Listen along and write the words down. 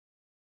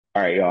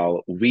All right,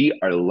 y'all. We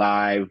are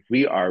live.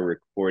 We are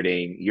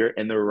recording. You're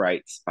in the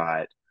right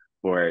spot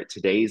for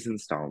today's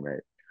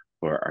installment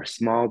for our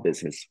Small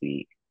Business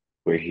Week.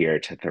 We're here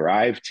to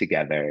thrive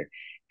together.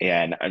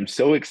 And I'm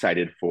so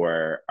excited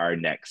for our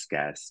next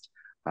guest,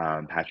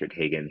 Patrick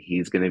Kagan.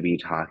 He's going to be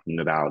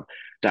talking about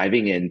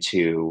diving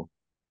into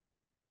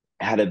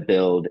how to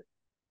build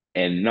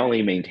and not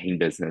only maintain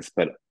business,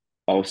 but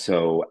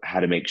also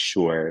how to make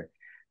sure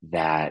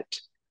that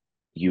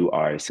you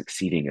are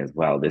succeeding as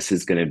well. This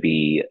is going to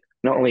be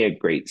not only a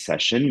great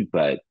session,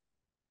 but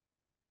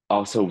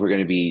also we're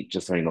going to be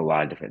just learning a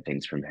lot of different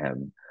things from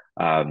him.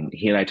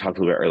 He and I talked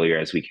a little bit earlier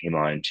as we came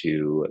on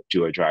to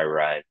do a dry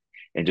run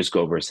and just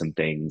go over some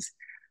things.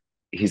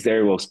 He's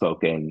very well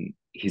spoken.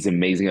 He's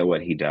amazing at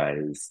what he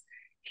does.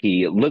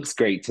 He looks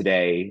great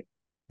today.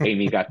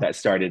 Amy got that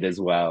started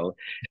as well.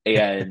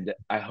 And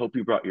I hope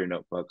you brought your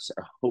notebooks.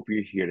 I hope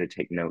you're here to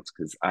take notes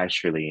because I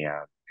surely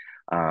am.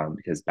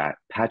 Because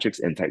Patrick's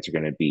insights are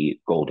going to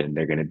be golden.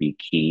 They're going to be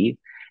key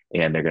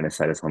and they're going to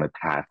set us on a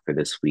path for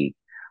this week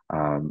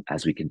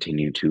as we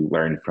continue to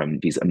learn from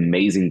these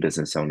amazing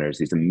business owners,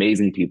 these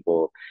amazing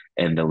people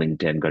in the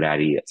LinkedIn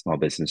GoDaddy Small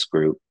Business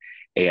Group.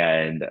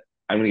 And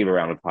I'm going to give a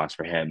round of applause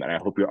for him. And I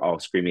hope you're all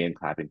screaming and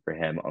clapping for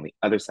him on the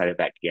other side of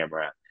that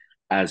camera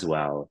as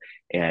well.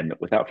 And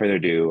without further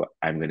ado,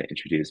 I'm going to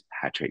introduce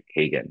Patrick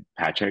Kagan.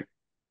 Patrick.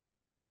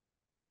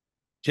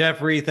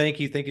 Jeffrey, thank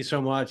you. Thank you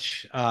so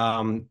much.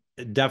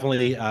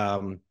 Definitely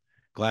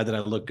glad that I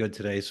look good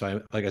today.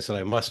 So like I said,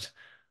 I must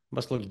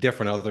look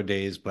different other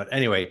days. But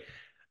anyway,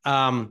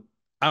 I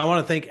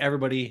want to thank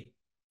everybody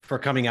for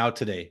coming out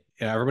today.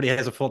 Everybody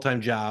has a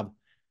full-time job.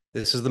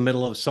 This is the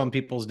middle of some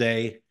people's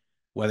day,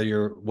 whether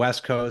you're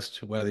West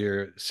Coast, whether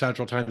you're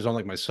Central Time Zone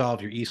like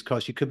myself, you're East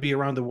Coast, you could be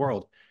around the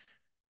world.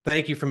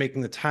 Thank you for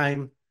making the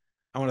time.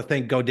 I want to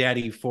thank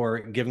GoDaddy for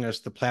giving us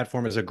the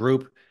platform as a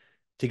group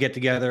to get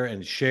together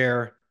and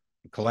share,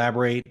 and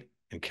collaborate,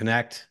 and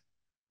connect.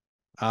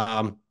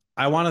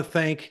 I want to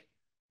thank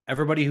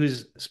everybody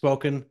who's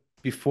spoken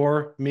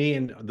before me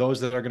and those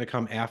that are going to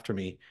come after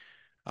me.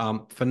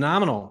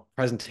 Phenomenal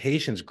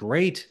presentations,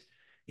 great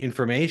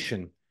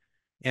information.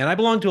 And I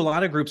belong to a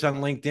lot of groups on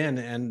LinkedIn,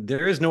 and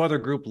there is no other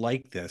group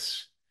like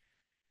this.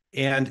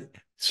 And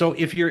so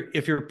if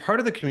you're part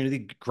of the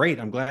community, great.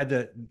 I'm glad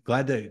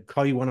to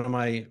call you one of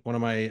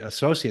my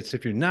associates.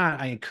 If you're not,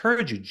 I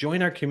encourage you,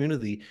 join our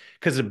community,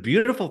 because the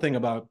beautiful thing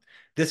about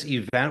this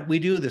event we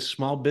do, this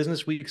Small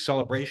Business Week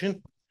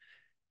celebration,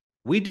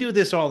 we do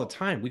this all the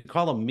time. We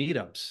call them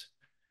meetups.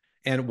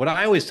 And what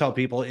I always tell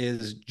people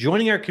is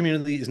joining our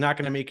community is not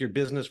going to make your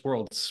business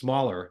world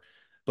smaller,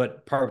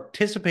 but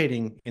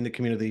participating in the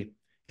community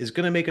is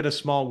going to make it a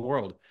small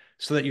world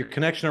so that your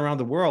connection around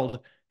the world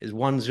is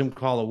one Zoom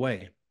call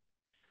away.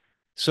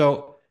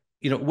 So,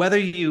 whether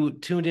you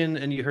tuned in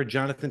and you heard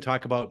Jonathan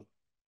talk about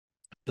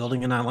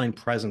building an online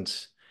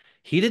presence,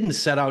 he didn't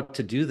set out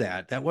to do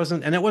that. It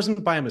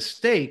wasn't by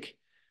mistake,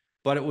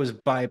 but it was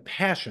by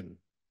passion.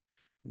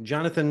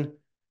 Jonathan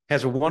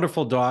has a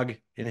wonderful dog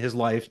in his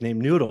life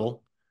named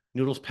Noodle.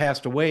 Noodle's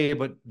passed away,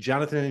 but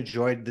Jonathan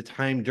enjoyed the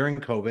time during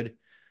COVID,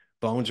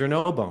 bones or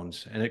no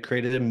bones, and it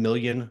created 1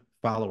 million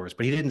followers.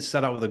 But he didn't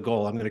set out with a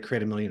goal, I'm going to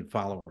create 1 million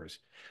followers.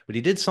 But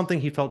he did something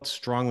he felt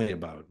strongly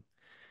about.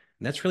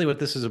 And that's really what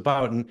this is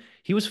about. And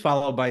he was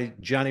followed by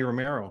Johnny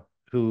Romero,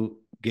 who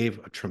gave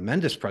a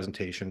tremendous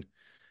presentation,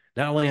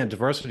 not only on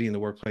diversity in the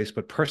workplace,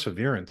 but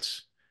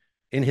perseverance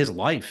in his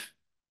life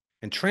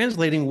and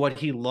translating what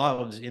he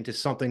loves into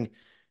something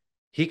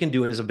he can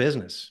do as a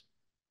business.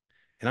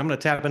 And I'm going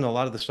to tap into a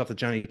lot of the stuff that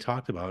Johnny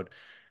talked about.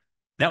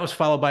 That was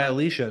followed by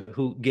Alicia,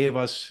 who gave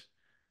us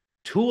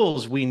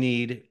tools we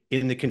need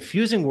in the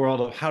confusing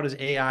world of how does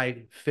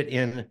AI fit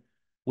in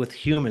with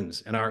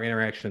humans and our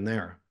interaction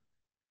there.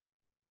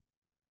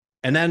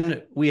 And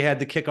then we had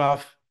the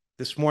kickoff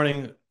this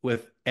morning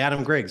with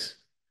Adam Griggs,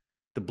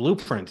 the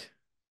blueprint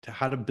to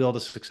how to build a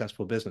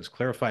successful business,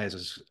 clarify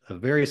as a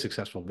very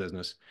successful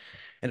business.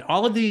 And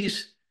all of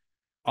these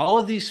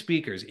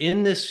speakers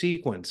in this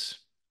sequence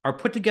are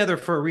put together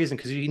for a reason,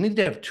 because you need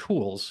to have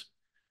tools.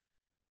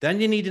 Then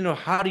you need to know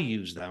how to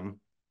use them.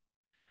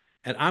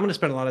 And I'm going to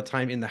spend a lot of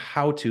time in the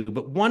how to,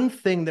 but one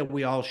thing that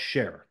we all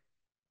share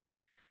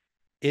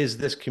is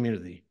this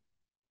community,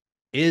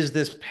 is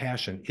this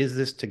passion, is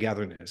this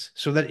togetherness.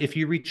 So that if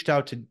you reached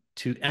out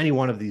to any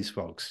one of these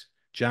folks,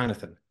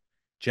 Jonathan,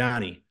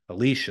 Johnny,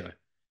 Alicia,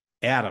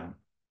 Adam,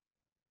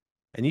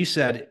 and you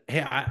said,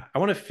 hey, I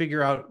want to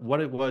figure out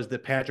what it was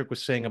that Patrick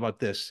was saying about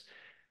this,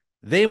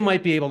 they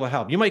might be able to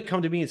help. You might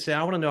come to me and say,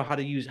 I want to know how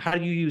do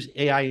you use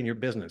AI in your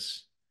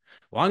business?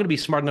 Well, I'm going to be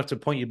smart enough to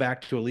point you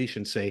back to Alicia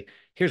and say,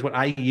 here's what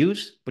I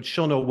use, but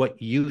she'll know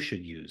what you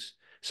should use.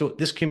 So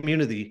this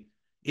community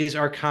is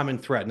our common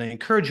thread. And I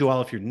encourage you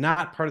all, if you're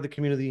not part of the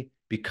community,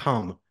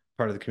 become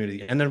part of the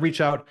community, and then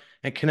reach out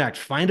and connect.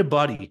 Find a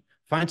buddy,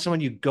 find someone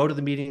you go to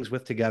the meetings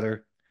with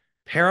together,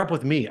 pair up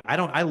with me.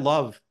 I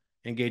love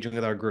engaging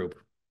with our group.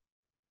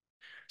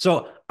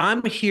 So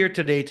I'm here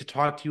today to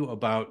talk to you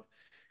about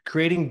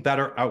creating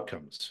better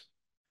outcomes.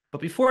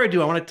 But before I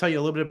do, I want to tell you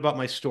a little bit about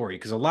my story,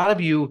 because a lot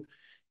of you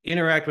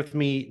interact with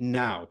me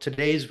now,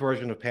 today's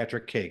version of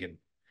Patrick Kagan,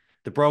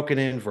 the broken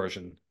in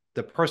version,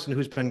 the person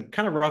who's been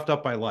kind of roughed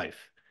up by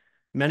life.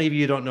 Many of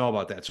you don't know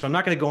about that. So I'm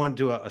not going to go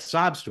into a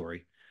sob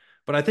story,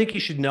 but I think you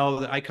should know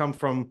that I come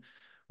from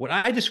what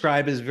I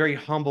describe as very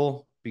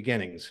humble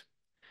beginnings.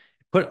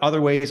 Put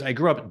other ways, I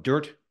grew up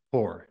dirt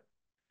poor,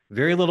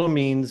 very little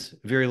means,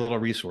 very little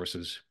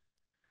resources.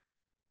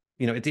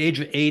 At the age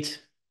of 8,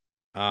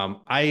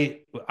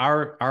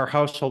 our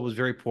household was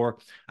very poor.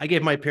 I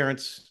gave my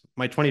parents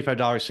my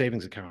 $25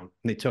 savings account,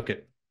 and they took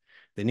it.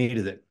 They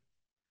needed it.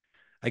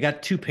 I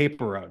got 2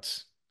 paper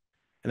routes,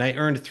 and I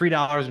earned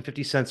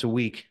 $3.50 a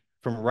week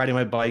from riding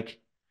my bike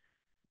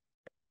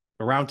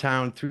around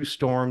town through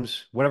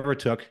storms, whatever it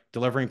took,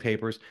 delivering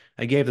papers.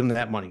 I gave them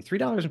that money,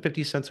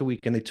 $3.50 a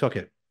week, and they took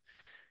it.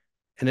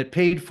 And it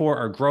paid for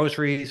our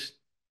groceries,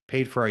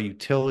 paid for our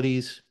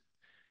utilities.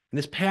 And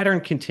this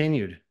pattern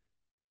continued.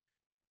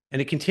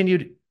 And it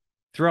continued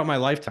throughout my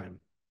lifetime.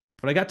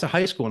 But I got to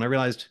high school and I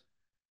realized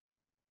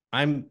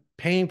I'm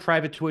paying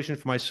private tuition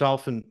for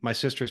myself and my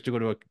sisters to go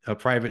to a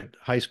private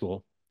high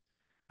school.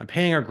 I'm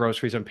paying our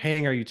groceries. I'm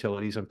paying our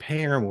utilities. I'm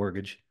paying our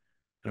mortgage.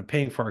 And I'm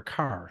paying for our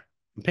car.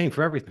 I'm paying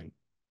for everything.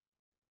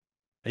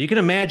 Now you can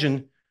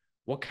imagine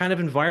what kind of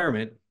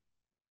environment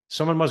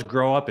someone must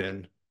grow up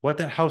in, what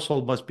that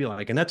household must be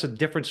like. And that's a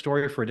different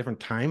story for a different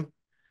time,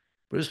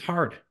 but it was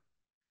hard. It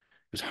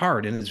was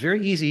hard. And it's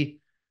very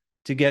easy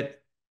to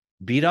get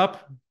beat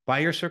up by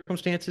your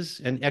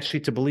circumstances and actually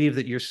to believe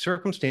that your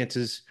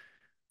circumstances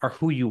are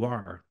who you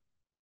are.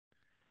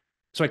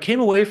 So I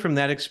came away from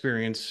that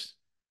experience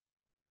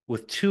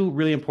with 2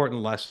 really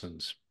important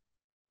lessons.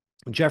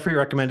 Jeffrey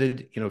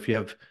recommended, if you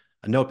have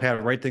a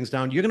notepad, write things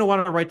down. You're going to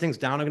want to write things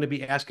down. I'm going to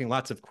be asking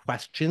lots of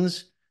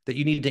questions that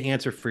you need to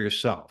answer for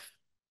yourself.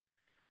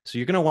 So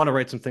you're going to want to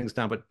write some things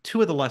down. But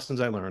 2 of the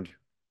lessons I learned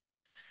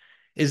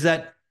is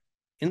that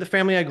in the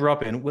family I grew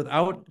up in,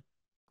 without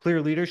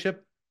clear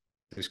leadership,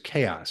 there's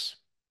chaos.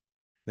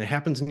 That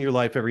happens in your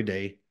life every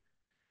day.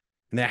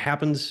 And that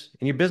happens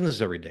in your business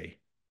every day.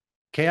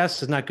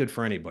 Chaos is not good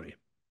for anybody.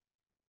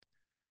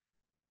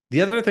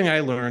 The other thing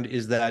I learned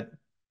is that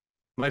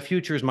my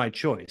future is my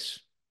choice.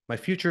 My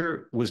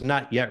future was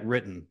not yet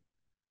written.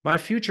 My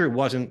future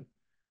wasn't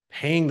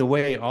paying the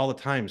way all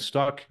the time,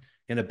 stuck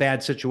in a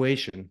bad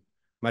situation.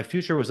 My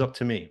future was up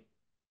to me.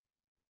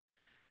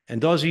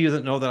 And those of you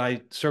that know that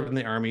I served in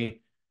the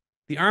Army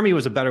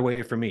was a better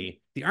way for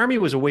me. The Army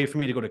was a way for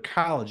me to go to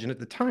college. And at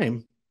the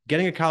time,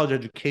 getting a college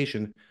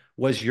education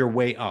was your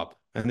way up.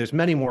 And there's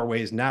many more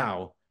ways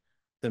now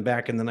than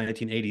back in the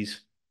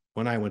 1980s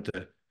when I went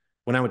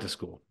to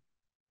school.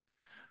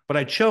 But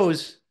I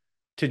chose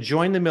to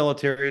join the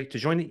military, to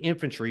join the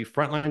infantry,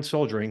 frontline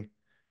soldiering,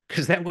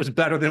 because that was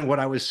better than what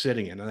I was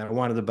sitting in, and I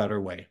wanted a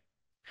better way.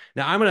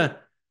 Now I'm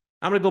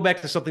gonna go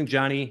back to something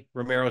Johnny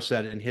Romero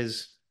said in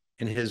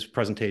his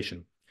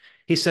presentation.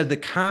 He said the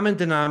common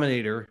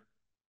denominator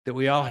that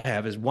we all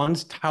have is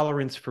one's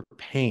tolerance for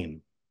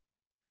pain.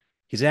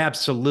 He's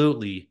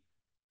absolutely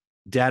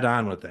dead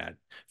on with that.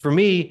 For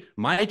me,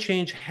 my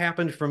change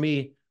happened for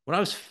me when I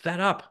was fed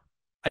up.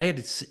 I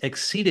had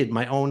exceeded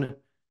my own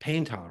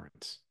pain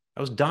tolerance. I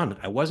was done.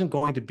 I wasn't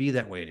going to be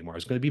that way anymore. I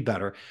was going to be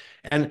better.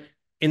 And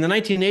in the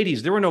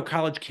 1980s, there were no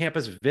college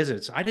campus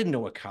visits. I didn't know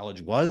what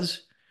college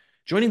was.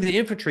 Joining the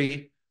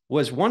infantry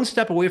was one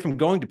step away from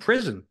going to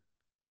prison.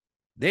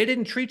 They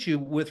didn't treat you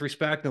with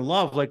respect and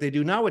love like they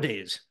do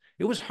nowadays.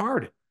 It was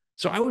hard.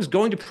 So I was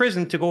going to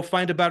prison to go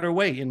find a better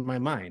way in my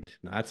mind.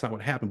 Now, that's not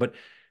what happened. But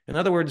in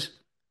other words,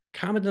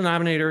 common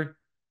denominator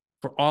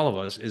for all of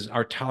us is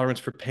our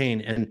tolerance for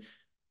pain. And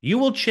you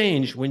will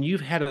change when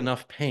you've had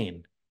enough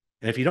pain.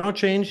 And if you don't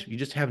change, you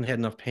just haven't had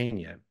enough pain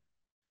yet.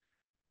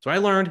 So I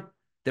learned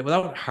that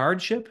without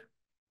hardship,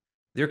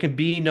 there can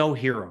be no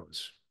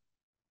heroes.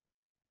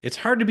 It's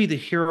hard to be the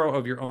hero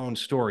of your own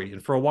story.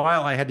 And for a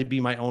while, I had to be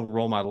my own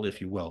role model, if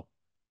you will.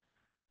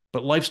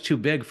 But life's too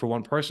big for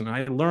one person.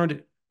 I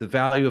learned the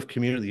value of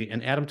community.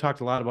 And Adam talked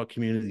a lot about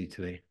community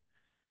today.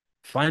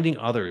 Finding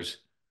others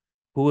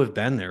who have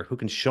been there, who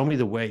can show me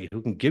the way,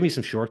 who can give me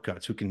some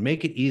shortcuts, who can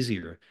make it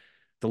easier.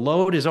 The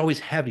load is always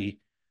heavy,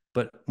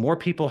 but more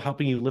people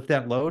helping you lift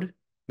that load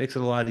makes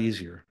it a lot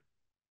easier.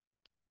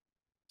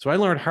 So I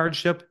learned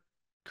hardship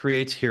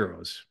creates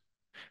heroes.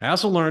 I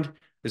also learned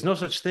there's no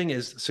such thing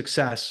as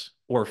success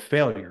or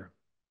failure,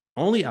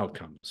 only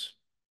outcomes.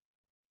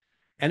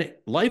 And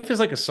life is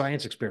like a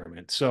science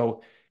experiment.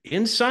 So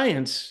in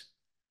science,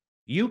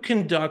 you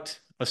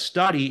conduct a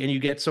study and you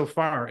get so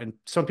far, and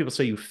some people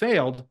say you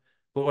failed,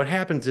 but what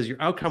happens is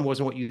your outcome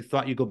wasn't what you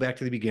thought. You go back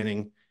to the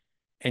beginning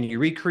and you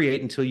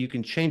recreate until you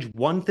can change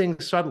one thing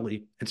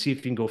subtly and see if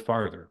you can go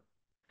farther.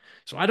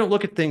 So I don't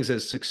look at things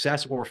as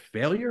success or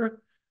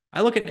failure.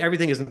 I look at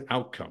everything as an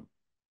outcome.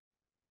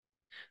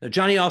 Now,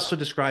 Johnny also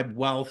described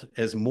wealth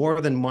as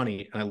more than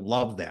money, and I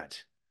love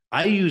that.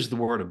 I use the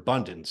word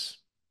abundance.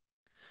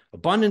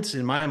 Abundance,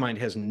 in my mind,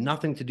 has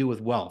nothing to do with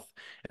wealth.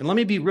 And let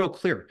me be real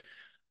clear.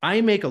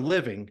 I make a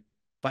living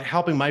by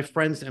helping my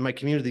friends and my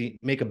community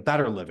make a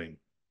better living.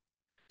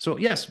 So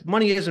yes,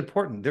 money is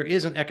important. There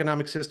is an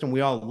economic system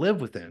we all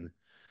live within,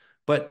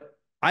 but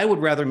I would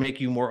rather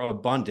make you more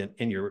abundant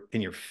in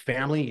your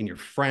family, in your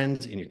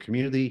friends, in your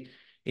community,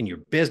 in your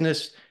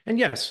business. And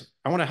yes,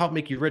 I want to help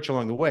make you rich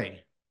along the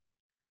way.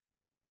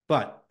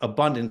 But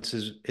abundance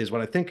is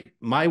what I think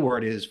my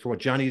word is for what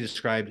Johnny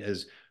described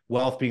as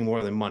wealth being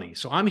more than money.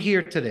 So I'm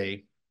here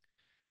today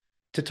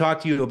to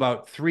talk to you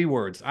about three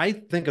words. I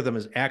think of them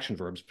as action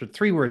verbs, but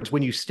three words.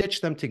 When you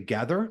stitch them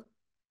together,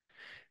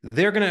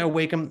 they're going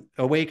to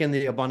awaken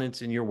the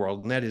abundance in your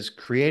world, and that is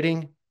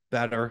creating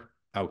better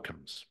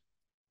outcomes.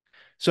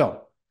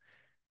 So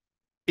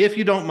if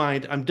you don't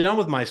mind, I'm done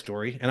with my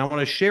story, and I want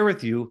to share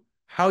with you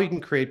how you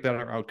can create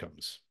better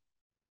outcomes.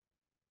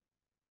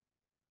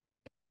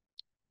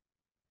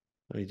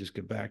 Let me just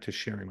get back to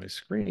sharing my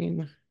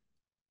screen.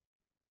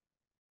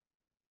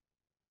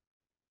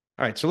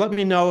 All right, so let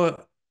me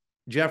know,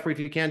 Jeffrey, if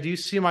you can. Do you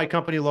see my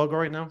company logo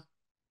right now?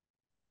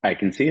 I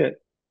can see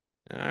it.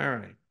 All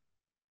right.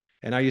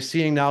 And are you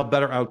seeing now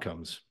better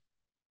outcomes?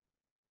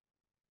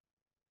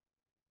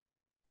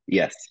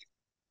 Yes.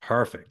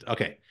 Perfect.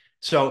 Okay.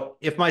 So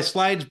if my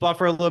slides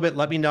buffer a little bit,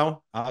 let me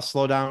know. I'll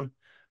slow down.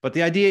 But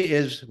the idea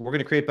is we're going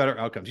to create better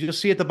outcomes. You'll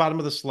see at the bottom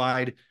of the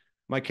slide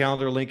my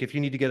calendar link. If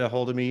you need to get a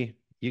hold of me,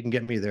 you can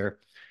get me there.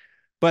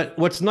 But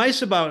what's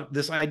nice about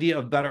this idea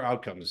of better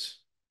outcomes,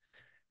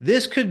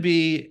 this could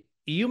be,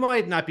 you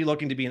might not be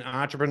looking to be an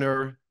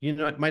entrepreneur.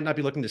 You might not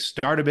be looking to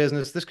start a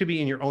business. This could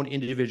be in your own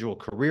individual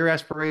career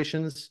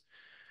aspirations.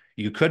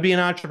 You could be an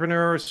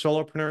entrepreneur, a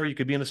solopreneur. You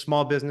could be in a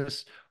small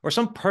business or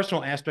some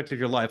personal aspect of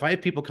your life. I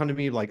have people come to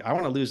me like, I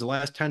want to lose the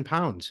last 10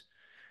 pounds.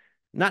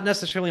 Not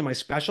necessarily my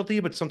specialty,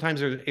 but sometimes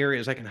there's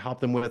areas I can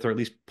help them with, or at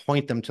least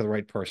point them to the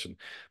right person.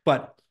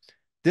 But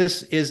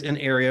this is an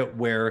area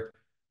where,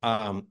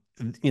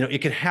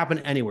 it can happen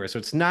anywhere. So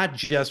it's not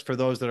just for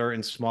those that are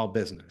in small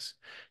business.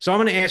 So I'm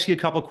going to ask you a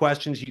couple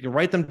questions. You can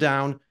write them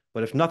down,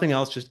 but if nothing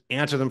else, just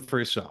answer them for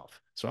yourself.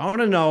 So I want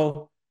to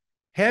know,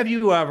 have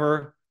you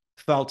ever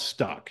felt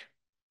stuck?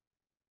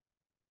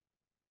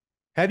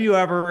 Have you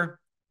ever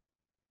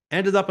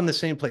ended up in the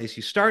same place?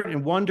 You start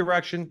in one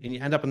direction and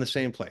you end up in the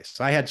same place.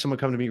 I had someone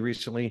come to me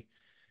recently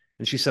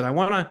and she said, I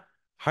want to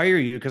hire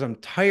you because I'm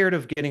tired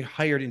of getting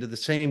hired into the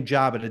same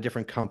job at a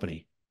different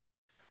company.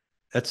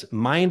 That's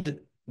mind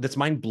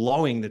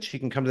blowing that she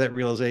can come to that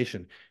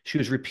realization. She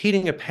was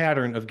repeating a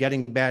pattern of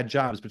getting bad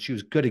jobs, but she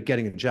was good at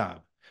getting a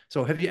job.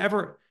 So have you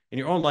ever in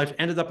your own life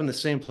ended up in the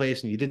same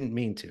place and you didn't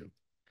mean to?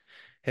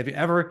 Have you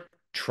ever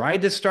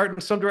tried to start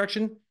in some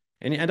direction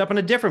and you end up in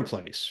a different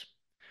place?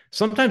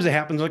 Sometimes it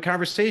happens in a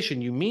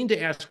conversation. You mean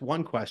to ask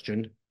one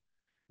question,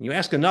 you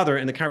ask another,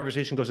 and the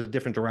conversation goes a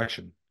different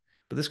direction.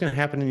 But this is going to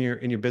happen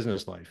in your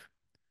business life.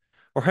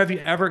 Or have you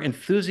ever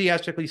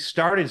enthusiastically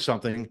started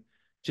something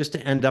just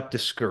to end up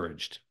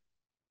discouraged?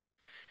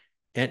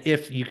 And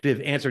if you could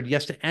have answered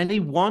yes to any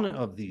one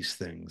of these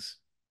things,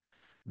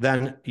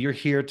 then you're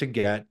here to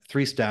get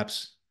 3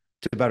 steps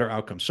to better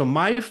outcomes. So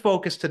my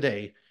focus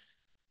today,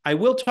 I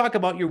will talk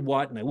about your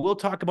what and I will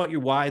talk about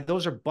your why.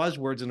 Those are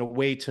buzzwords in a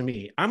way to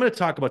me. I'm going to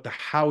talk about the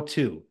how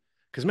to,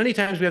 because many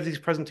times we have these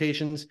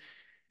presentations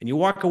and you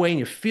walk away and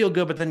you feel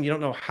good, but then you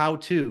don't know how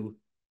to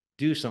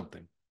do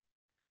something.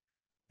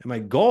 And my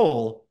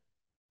goal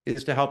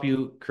is to help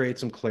you create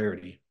some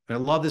clarity. And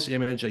I love this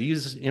image. I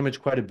use this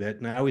image quite a bit.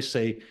 And I always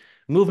say,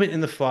 movement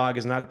in the fog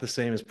is not the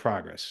same as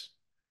progress.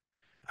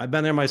 I've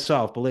been there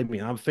myself, believe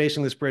me. I'm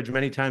facing this bridge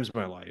many times in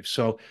my life.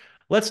 So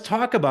let's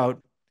talk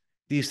about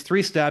these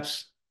 3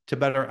 steps to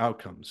better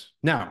outcomes.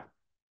 Now,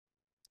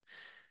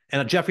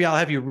 and Jeffrey, I'll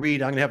have you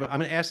read. I'm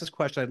going to ask this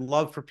question. I'd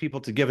love for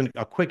people to give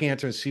a quick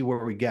answer and see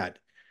where we get.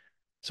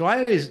 So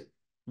I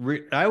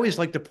always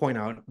like to point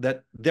out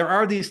that there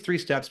are these 3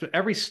 steps, but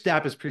every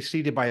step is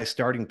preceded by a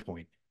starting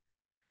point.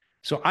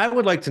 So I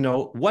would like to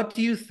know, what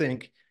do you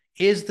think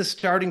is the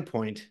starting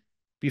point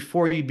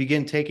before you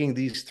begin taking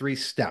these 3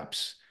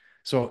 steps?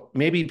 So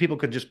maybe people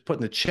could just put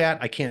in the chat.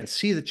 I can't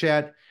see the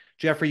chat.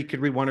 Jeffrey, you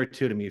could read 1 or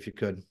 2 to me if you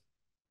could.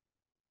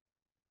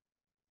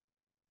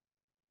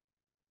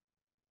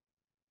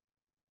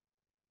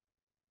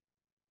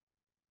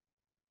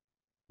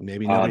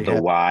 Maybe nobody The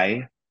has.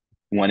 why,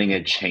 wanting a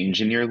The,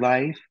 change in your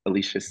life.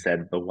 Alicia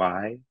said the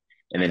why.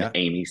 And then yeah.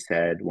 Amy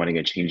said wanting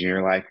a change in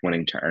your life,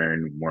 wanting to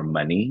earn more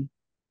money.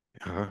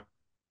 Uh-huh.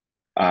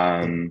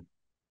 Um,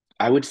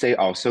 I would say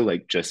also,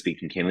 like, just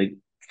speaking candidly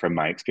from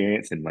my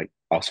experience and like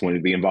also wanting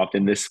to be involved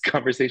in this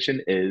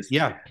conversation is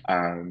Yeah,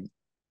 um,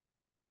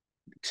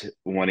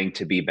 wanting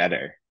to be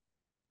better.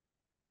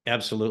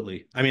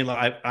 absolutely. I mean,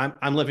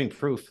 I'm living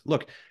proof.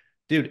 Look,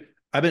 dude,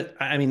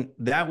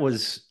 that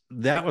was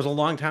a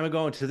long time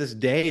ago, and to this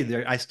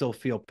day, I still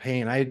feel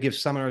pain. I give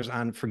seminars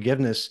on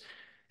forgiveness,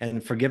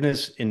 and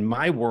forgiveness in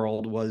my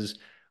world was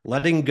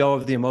letting go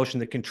of the emotion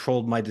that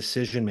controlled my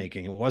decision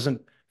making. It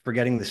wasn't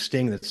forgetting the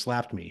sting that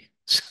slapped me.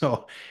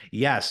 So,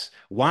 yes,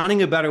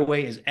 wanting a better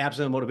way is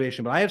absolute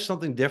motivation, but I have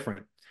something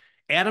different.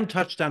 Adam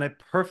touched on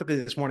it perfectly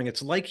this morning.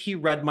 It's like he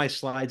read my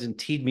slides and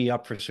teed me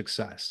up for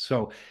success.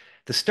 So,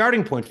 the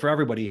starting point for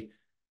everybody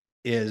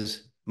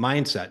is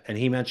mindset. And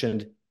he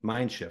mentioned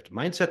mind shift,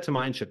 mindset to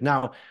mind shift.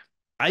 Now,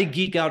 I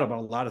geek out about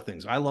a lot of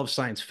things. I love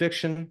science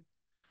fiction.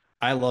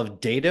 I love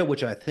data,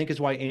 which I think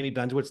is why Amy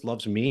Benowitz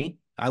loves me.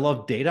 I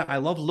love data. I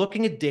love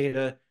looking at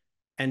data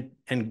and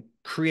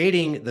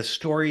creating the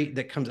story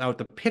that comes out,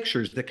 the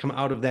pictures that come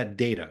out of that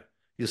data.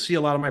 You'll see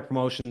a lot of my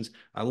promotions.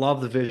 I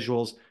love the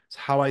visuals. It's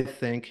how I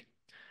think.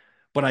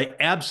 But I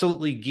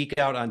absolutely geek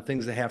out on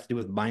things that have to do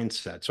with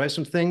mindset. So I have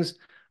some things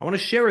I want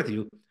to share with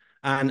you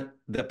on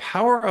the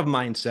power of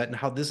mindset and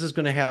how this is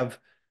going to have,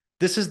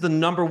 this is the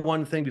number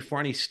one thing before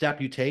any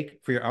step you take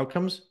for your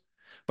outcomes.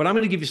 But I'm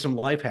going to give you some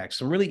life hacks,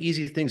 some really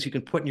easy things you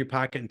can put in your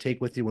pocket and take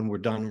with you when we're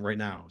done right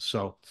now.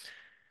 So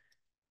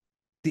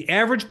the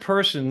average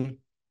person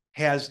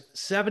has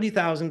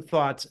 70,000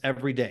 thoughts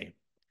every day,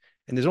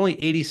 and there's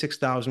only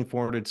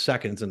 86,400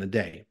 seconds in a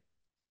day.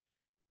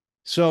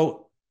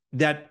 So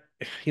that,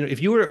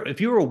 if you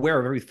were aware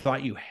of every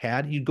thought you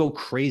had, you'd go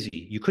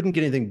crazy. You couldn't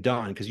get anything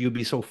done because you'd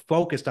be so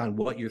focused on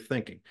what you're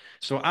thinking.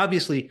 So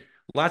obviously,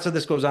 lots of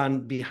this goes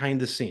on behind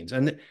the scenes,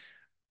 and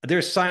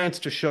there's science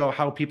to show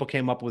how people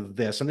came up with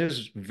this, and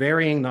there's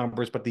varying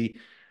numbers. But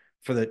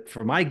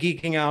for my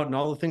geeking out and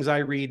all the things I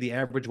read, the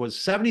average was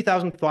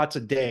 70,000 thoughts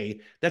a day.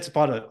 That's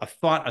about a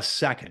thought a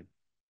second.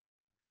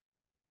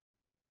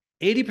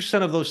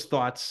 80% of those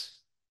thoughts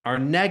are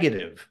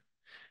negative.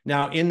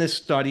 Now, in this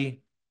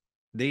study,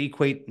 they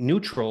equate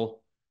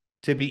neutral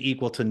to be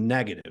equal to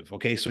negative.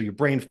 Okay, so your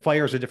brain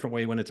fires a different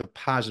way when it's a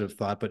positive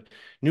thought, but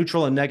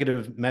neutral and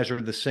negative measure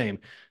the same.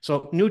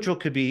 So neutral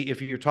could be if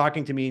you're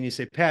talking to me and you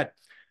say, Pat,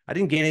 I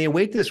didn't gain any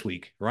weight this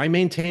week, or I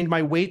maintained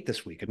my weight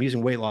this week. I'm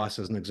using weight loss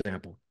as an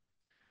example.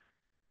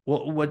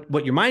 Well,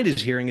 what your mind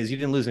is hearing is you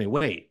didn't lose any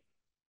weight,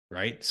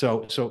 right?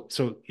 So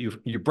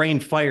your brain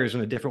fires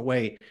in a different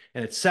way,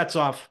 and it sets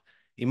off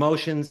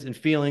emotions and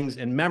feelings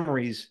and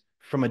memories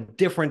from a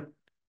different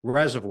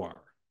reservoir.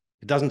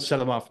 It doesn't set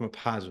them off from a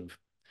positive.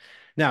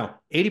 Now,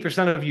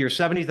 80% of your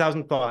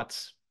 70,000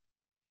 thoughts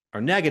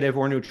are negative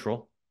or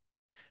neutral.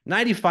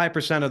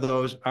 95% of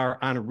those are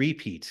on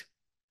repeat.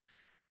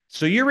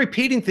 So you're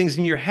repeating things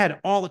in your head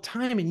all the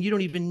time and you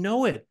don't even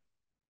know it.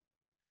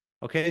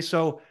 Okay,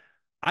 so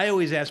I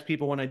always ask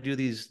people when I do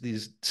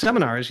these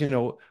seminars,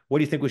 what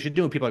do you think we should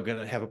do? And people are going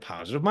to have a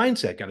positive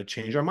mindset, got to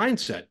change our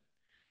mindset.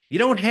 You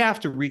don't have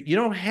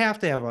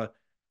to have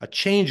a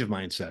change of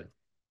mindset.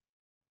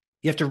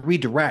 You have to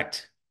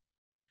redirect.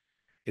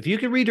 If you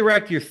can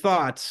redirect your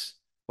thoughts,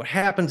 what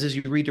happens is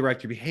you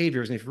redirect your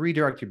behaviors. And if you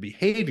redirect your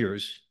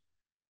behaviors,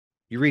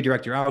 you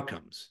redirect your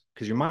outcomes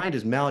because your mind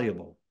is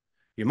malleable.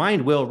 Your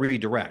mind will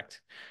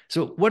redirect.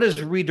 So what does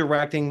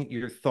redirecting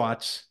your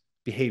thoughts,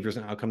 behaviors,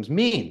 and outcomes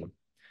mean?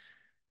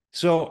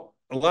 So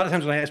a lot of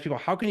times when I ask people,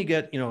 how can you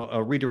get,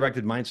 a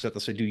redirected mindset?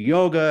 They'll say, do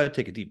yoga,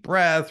 take a deep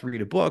breath,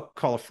 read a book,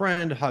 call a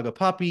friend, hug a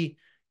puppy.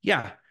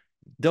 Yeah,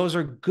 those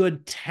are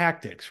good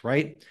tactics,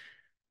 right?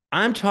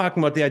 I'm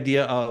talking about the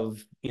idea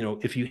of,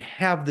 if you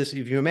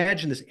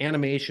imagine this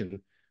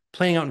animation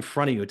playing out in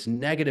front of you, it's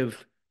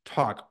negative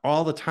talk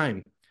all the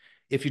time.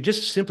 If you're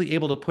just simply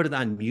able to put it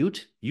on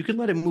mute, you can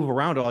let it move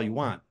around all you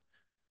want.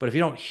 But if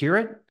you don't hear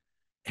it,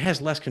 it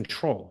has less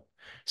control.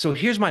 So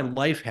here's my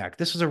life hack.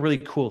 This is a really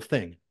cool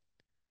thing.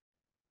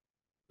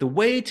 The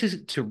way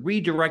to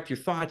redirect your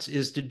thoughts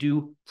is to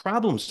do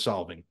problem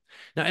solving.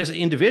 Now, as an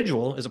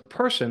individual, as a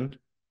person,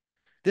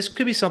 this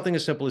could be something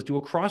as simple as do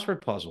a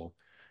crossword puzzle,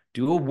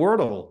 do a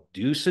Wordle,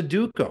 do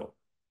Sudoku.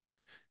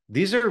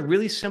 These are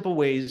really simple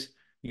ways.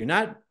 You're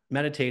not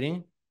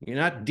meditating, you're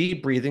not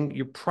deep breathing,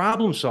 you're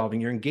problem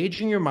solving, you're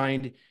engaging your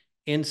mind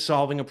in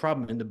solving a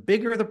problem. And the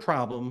bigger the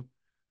problem,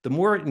 the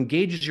more it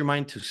engages your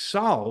mind to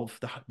solve,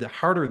 the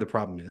harder the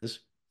problem is,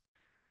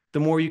 the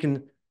more you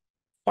can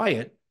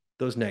quiet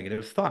those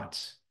negative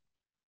thoughts.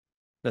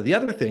 Now, the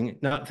other thing,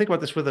 now think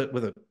about this with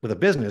a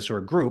business or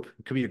a group.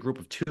 It could be a group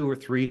of 2 or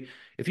 3.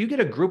 If you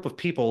get a group of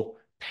people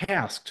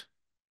tasked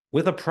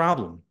with a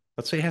problem,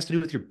 let's say it has to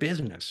do with your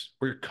business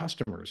or your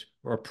customers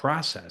or a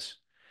process,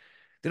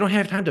 they don't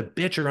have time to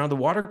bitch around the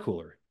water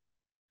cooler.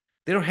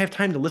 They don't have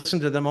time to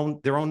listen to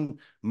their own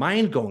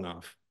mind going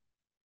off.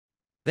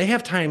 They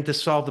have time to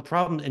solve the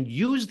problem and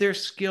use their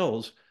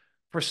skills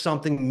for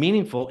something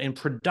meaningful and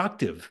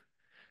productive.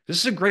 This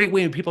is a great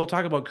way when people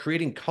talk about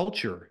creating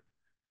culture.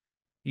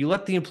 You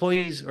let the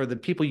employees or the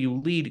people you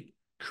lead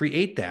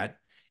create that,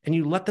 and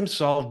you let them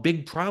solve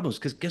big problems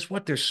because guess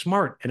what? They're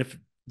smart. And if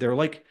they're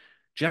like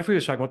Jeffrey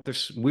was talking about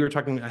this, we were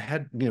talking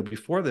ahead,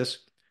 before this,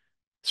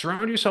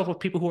 surround yourself with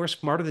people who are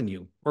smarter than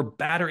you or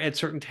better at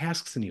certain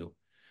tasks than you.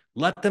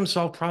 Let them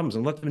solve problems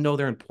and let them know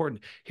they're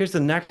important. Here's the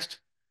next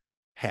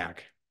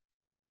hack.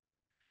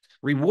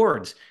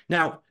 Rewards.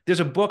 Now, there's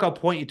a book I'll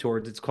point you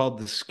towards. It's called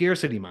The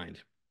Scarcity Mind.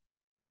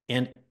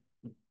 And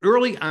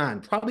early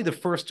on, probably the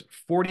first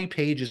 40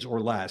 pages or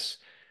less,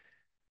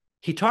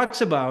 he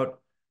talks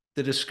about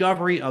the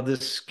discovery of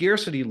this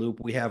scarcity loop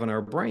we have in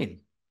our brain.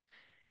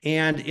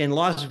 And in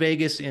Las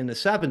Vegas in the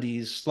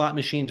 70s, slot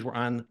machines were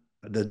on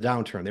the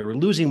downturn. They were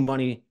losing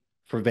money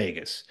for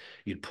Vegas.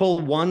 You'd pull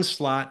one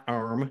slot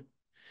arm,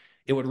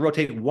 it would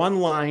rotate one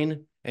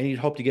line, and you'd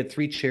hope to get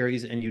 3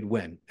 cherries and you'd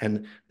win.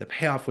 And the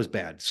payoff was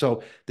bad.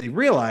 So they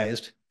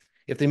realized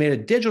if they made a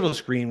digital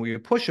screen where you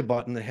push a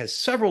button that has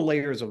several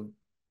layers of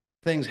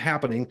things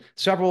happening,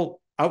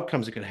 several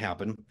outcomes that can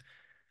happen.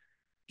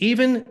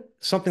 Even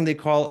something they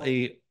call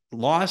a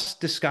loss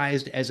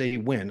disguised as a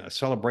win, a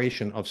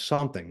celebration of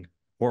something,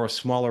 or a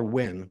smaller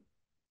win.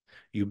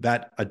 You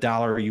bet a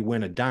dollar, you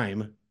win a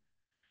dime,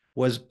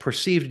 was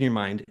perceived in your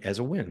mind as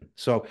a win.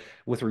 So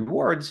with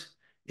rewards,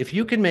 if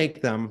you can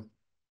make them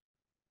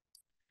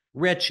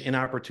rich in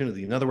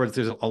opportunity, in other words,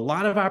 there's a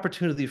lot of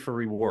opportunity for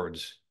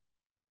rewards,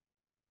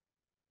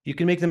 you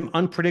can make them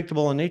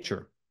unpredictable in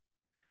nature.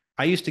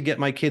 I used to get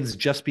my kids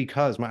just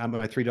because,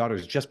 my three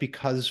daughters, just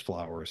because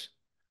flowers,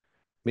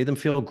 made them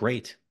feel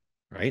great,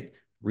 right?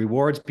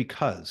 Rewards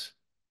because,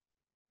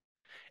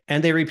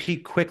 and they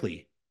repeat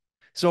quickly.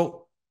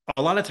 So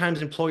a lot of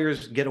times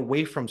employers get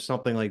away from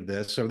something like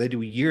this, or they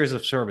do years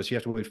of service. You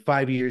have to wait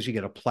 5 years, you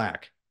get a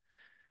plaque.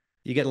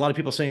 You get a lot of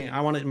people saying,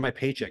 I want it in my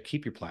paycheck,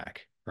 keep your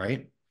plaque,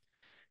 right?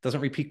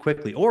 Doesn't repeat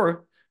quickly.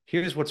 Or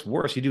here's what's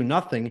worse, you do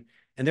nothing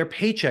and their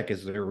paycheck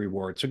is their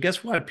reward. So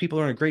guess what? People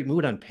are in a great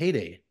mood on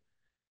payday,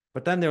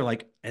 but then they're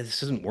like,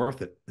 this isn't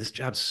worth it. This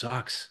job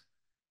sucks,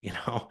 you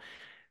know?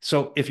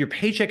 So if your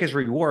paycheck is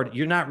reward,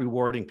 you're not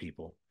rewarding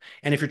people.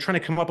 And if you're trying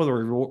to come up with a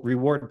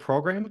reward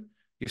program,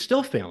 you're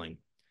still failing.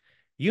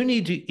 You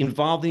need to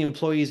involve the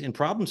employees in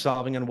problem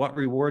solving on what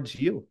rewards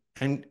you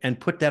and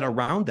put that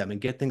around them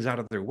and get things out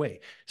of their way.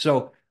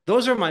 So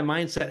those are my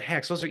mindset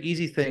hacks. Those are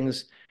easy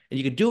things. And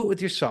you can do it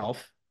with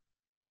yourself.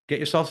 Get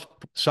yourself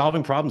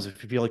solving problems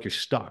if you feel like you're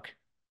stuck,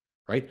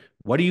 right?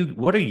 What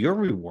are your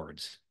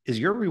rewards? Is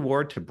your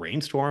reward to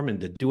brainstorm and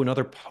to do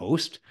another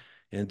post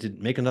and to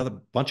make another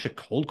bunch of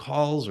cold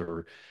calls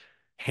or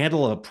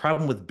handle a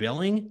problem with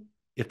billing?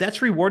 If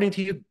that's rewarding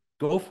to you,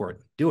 go for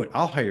it. Do it.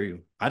 I'll hire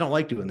you. I don't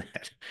like doing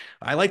that.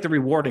 I like the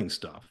rewarding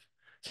stuff.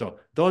 So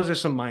those are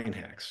some mind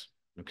hacks.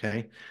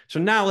 Okay. So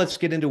now let's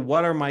get into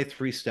what are my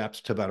 3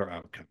 steps to better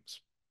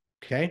outcomes.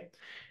 Okay.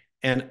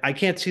 And I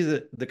can't see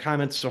the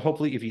comments. So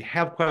hopefully if you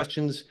have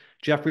questions,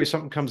 Jeffrey, if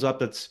something comes up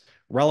that's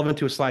relevant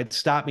to a slide,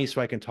 stop me so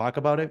I can talk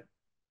about it.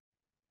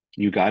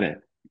 You got it,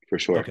 for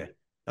sure. Okay.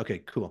 Okay,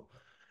 cool.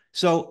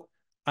 So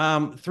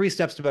 3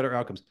 steps to better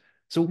outcomes.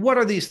 So what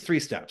are these 3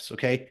 steps?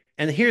 Okay.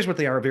 And here's what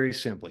they are very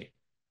simply: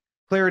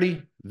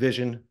 clarity,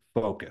 vision,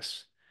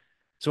 focus.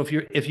 So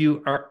if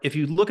you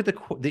look at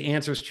the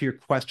answers to your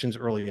questions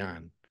early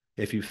on,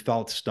 if you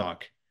felt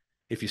stuck,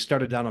 if you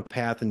started down a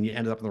path and you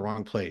ended up in the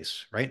wrong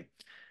place, right?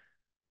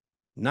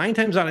 9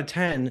 times out of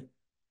 10,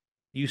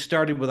 you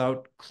started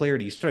without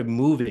clarity. You started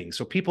moving.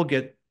 So people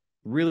get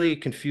really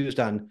confused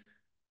on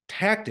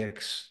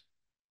tactics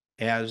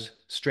as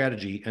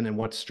strategy and then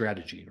what's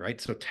strategy, right?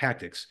 So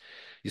tactics.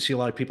 You see a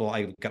lot of people,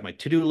 I got my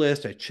to-do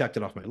list, I checked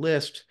it off my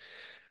list,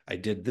 I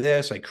did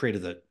this, I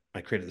created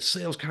the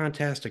sales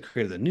contest, I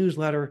created the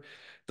newsletter.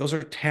 Those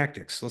are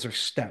tactics, those are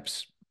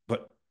steps.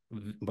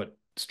 But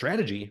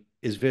strategy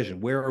is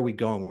vision. Where are we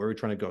going? Where are we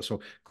trying to go? So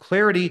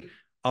clarity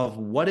of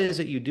what is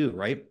it you do,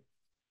 right?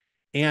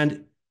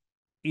 And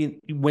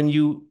when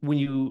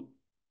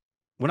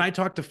I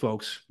talk to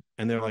folks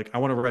and they're like, I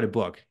want to write a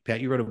book.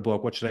 Pat, you wrote a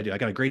book. What should I do? I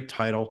got a great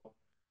title,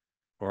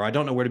 or I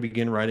don't know where to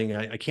begin writing.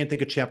 I can't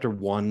think of chapter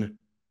 1.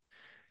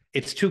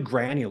 It's too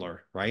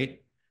granular,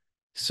 right?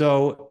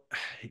 So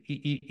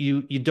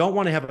you don't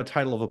want to have a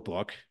title of a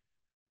book.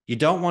 You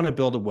don't want to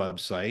build a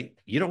website.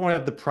 You don't want to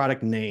have the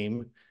product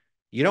name.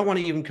 You don't want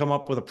to even come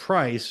up with a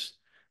price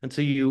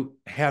until you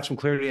have some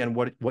clarity on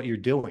what you're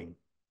doing.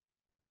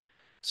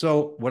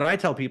 So what I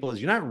tell people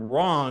is you're not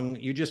wrong,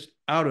 you're just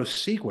out of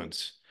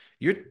sequence.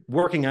 You're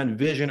working on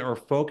vision or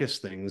focus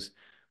things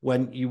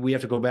when we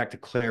have to go back to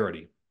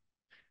clarity.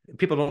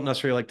 People don't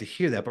necessarily like to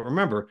hear that, but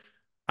remember,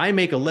 I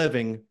make a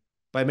living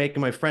by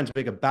making my friends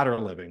make a better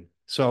living.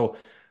 So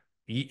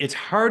it's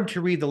hard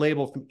to read the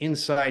label from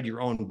inside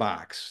your own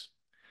box.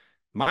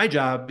 My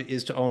job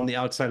is to own the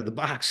outside of the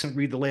box and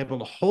read the label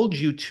to hold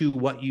you to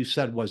what you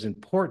said was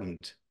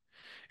important,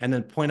 and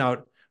then point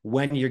out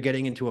when you're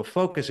getting into a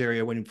focus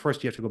area, when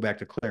first you have to go back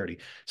to clarity.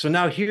 So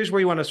now here's where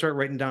you want to start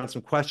writing down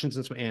some questions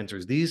and some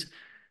answers. These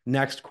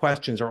next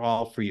questions are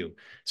all for you.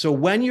 So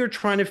when you're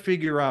trying to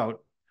figure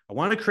out, I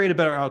want to create a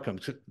better outcome,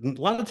 a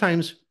lot of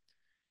times,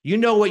 you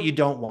know what you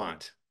don't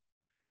want.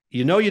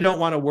 You know you don't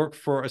want to work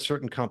for a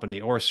certain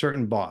company or a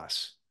certain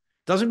boss.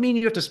 Doesn't mean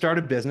you have to start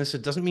a business.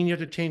 It doesn't mean you have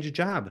to change a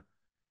job.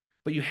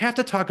 But you have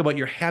to talk about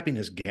your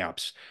happiness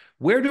gaps.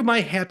 Where do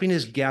my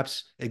happiness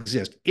gaps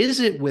exist? Is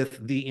it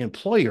with the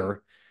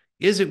employer?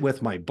 Is it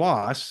with my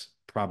boss?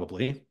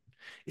 Probably.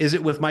 Is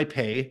it with my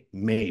pay?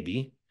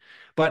 Maybe.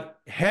 But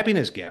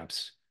happiness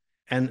gaps.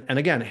 And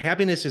again,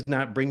 happiness is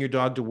not bring your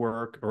dog to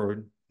work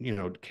or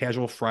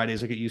casual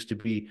Fridays like it used to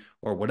be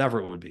or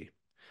whatever it would be.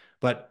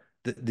 But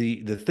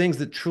the things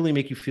that truly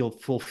make you feel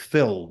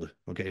fulfilled,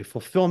 okay?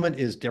 Fulfillment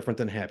is different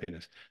than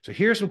happiness. So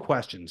here's some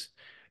questions.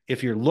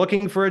 If you're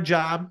looking for a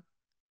job,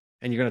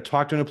 and you're going to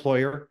talk to an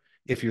employer,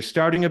 if you're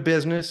starting a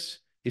business,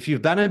 if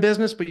you've been in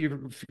business, but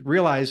you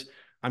realize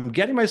I'm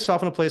getting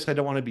myself in a place I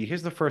don't want to be,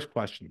 here's the first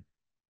question.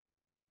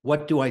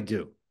 What do I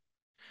do?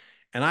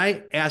 And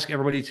I ask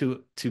everybody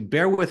to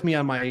bear with me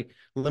on my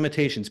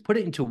limitations. Put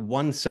it into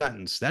one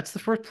sentence. That's the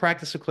first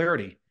practice of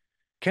clarity.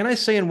 Can I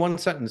say in one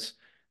sentence,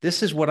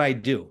 this is what I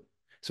do?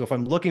 So if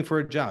I'm looking for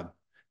a job,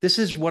 this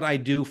is what I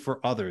do for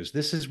others.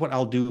 This is what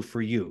I'll do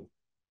for you.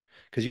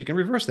 Because you can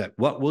reverse that.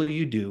 What will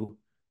you do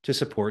to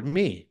support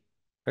me?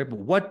 Right? But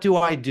what do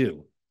I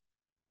do?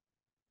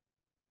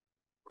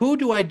 Who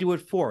do I do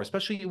it for?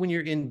 Especially when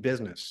you're in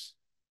business.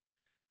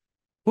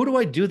 Who do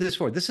I do this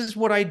for? This is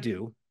what I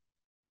do.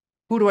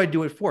 Who do I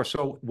do it for?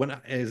 So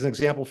as an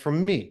example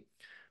from me,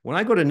 when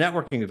I go to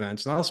networking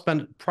events, and I'll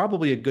spend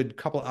probably a good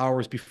couple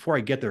hours before I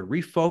get there,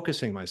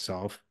 refocusing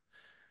myself,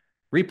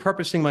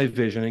 repurposing my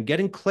vision, and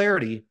getting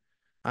clarity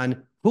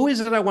on who is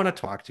it I want to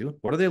talk to?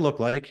 What do they look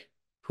like?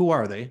 Who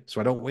are they?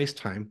 So I don't waste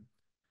time.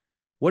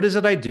 What is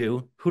it I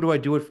do? Who do I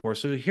do it for?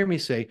 So you hear me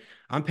say,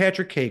 I'm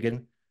Patrick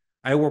Kagan.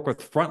 I work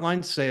with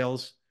frontline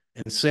sales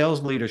and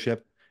sales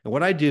leadership. And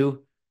what I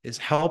do is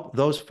help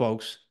those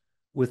folks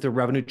with the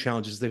revenue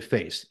challenges they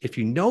face. If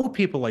you know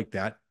people like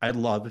that, I'd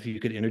love if you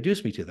could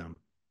introduce me to them.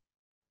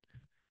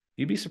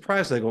 You'd be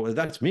surprised. They go, well,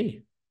 that's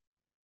me.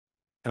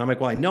 And I'm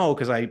like, well, I know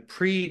because I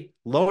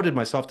pre-loaded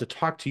myself to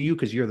talk to you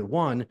because you're the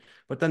one,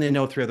 but then they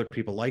know three other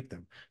people like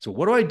them. So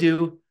what do I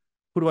do?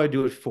 Who do I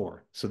do it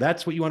for? So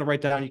that's what you want to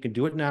write down. You can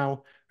do it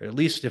now, or at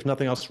least if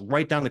nothing else,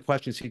 write down the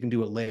question so you can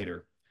do it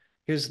later.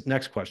 Here's the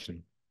next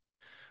question.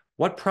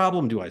 What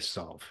problem do I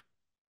solve?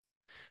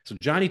 So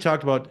Johnny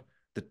talked about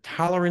the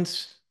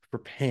tolerance for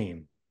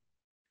pain,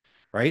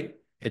 right?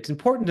 It's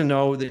important to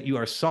know that you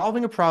are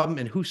solving a problem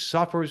and who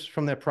suffers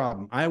from that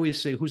problem. I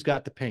always say, who's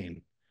got the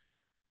pain?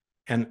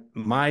 And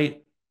my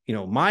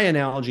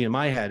analogy in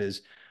my head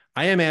is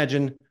I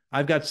imagine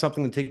I've got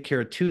something to take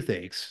care of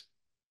toothaches.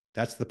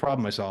 That's the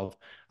problem I solve.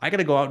 I got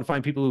to go out and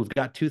find people who've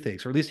got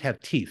toothaches or at least have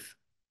teeth,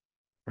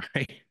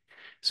 right?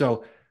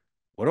 So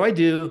what do I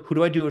do? Who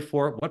do I do it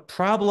for? What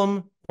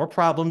problem or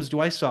problems do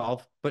I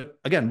solve? But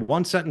again,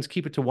 one sentence,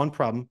 keep it to one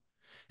problem.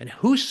 And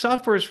who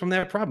suffers from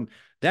that problem?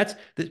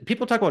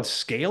 People talk about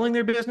scaling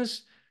their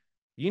business.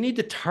 You need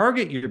to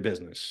target your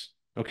business.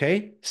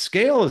 Okay.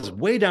 Scale is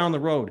way down the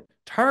road.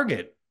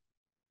 Target.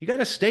 You got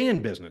to stay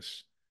in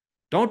business.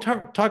 Don't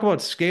talk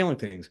about scaling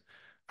things.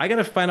 I got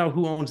to find out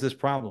who owns this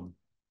problem.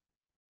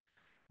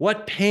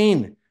 What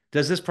pain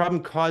does this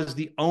problem cause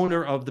the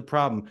owner of the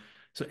problem?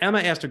 So Emma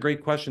asked a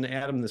great question to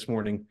Adam this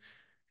morning.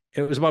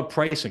 It was about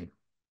pricing.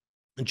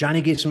 And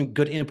Johnny gave some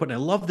good input. And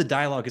I love the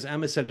dialogue because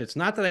Emma said, it's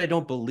not that I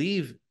don't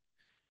believe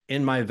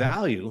in my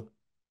value,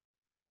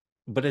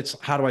 but it's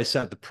how do I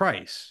set the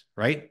price,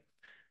 right?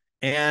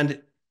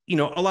 And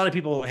a lot of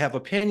people have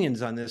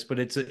opinions on this, but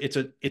it's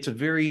a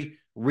very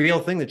real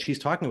thing that she's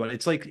talking about.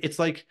 It's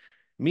like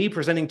me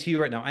presenting to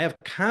you right now. I have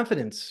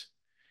confidence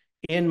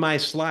in my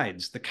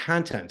slides, the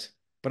content,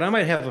 but I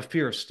might have a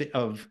fear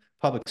of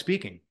public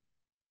speaking.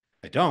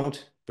 I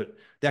don't, but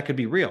that could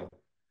be real.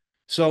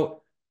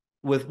 So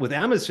with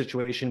Emma's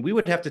situation, we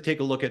would have to take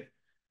a look at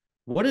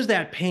what does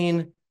that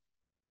pain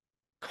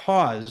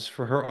cause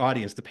for her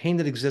audience, the pain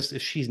that exists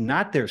if she's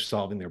not there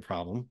solving their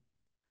problem,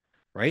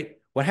 right?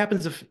 What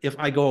happens if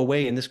I go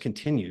away and this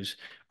continues?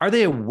 Are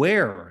they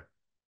aware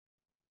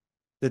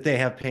that they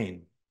have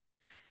pain?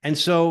 And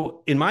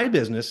so in my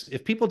business,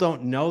 if people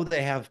don't know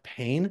they have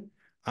pain,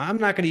 I'm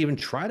not going to even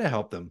try to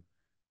help them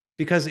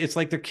because it's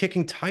like they're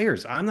kicking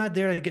tires. I'm not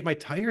there to get my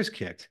tires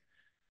kicked.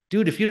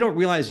 Dude, if you don't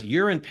realize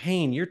you're in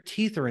pain, your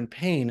teeth are in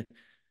pain,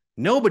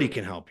 nobody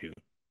can help you,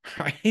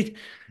 right?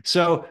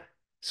 So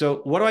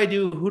what do I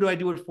do? Who do I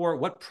do it for?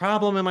 What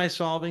problem am I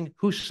solving?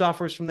 Who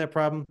suffers from that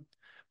problem?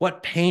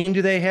 What pain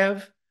do they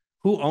have?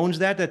 Who owns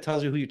that? That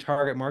tells you who your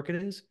target market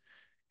is.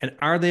 And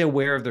are they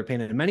aware of their pain?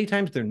 And many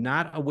times they're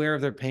not aware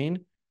of their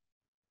pain.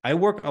 A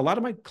lot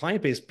of my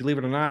client base, believe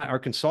it or not, are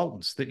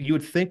consultants that you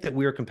would think that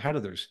we are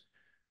competitors.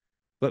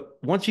 But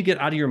once you get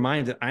out of your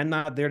mind that I'm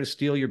not there to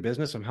steal your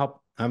business,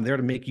 I'm there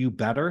to make you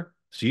better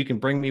so you can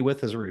bring me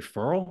with as a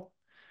referral.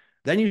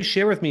 Then you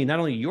share with me not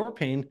only your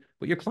pain,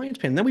 but your client's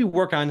pain. Then we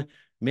work on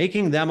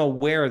making them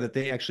aware that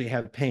they actually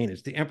have pain.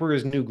 It's the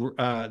emperor's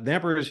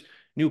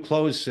new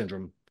clothes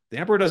syndrome. The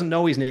emperor doesn't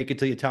know he's naked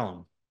till you tell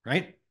him,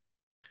 right?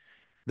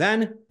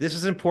 Then this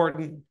is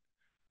important.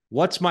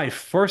 What's my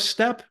first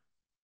step?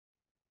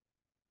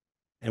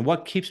 And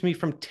what keeps me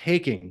from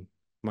taking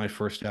my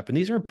first step? And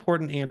these are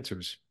important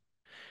answers.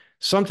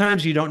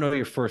 Sometimes you don't know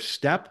your first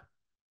step.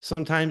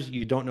 Sometimes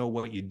you don't know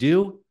what you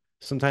do.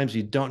 Sometimes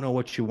you don't know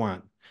what you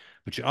want.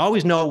 But you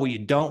always know what you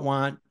don't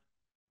want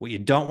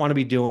to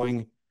be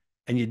doing,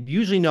 and you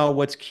usually know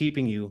what's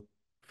keeping you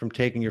from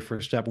taking your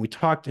first step. We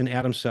talked in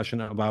Adam's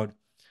session about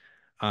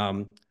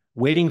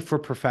waiting for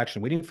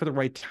perfection, waiting for the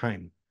right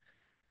time.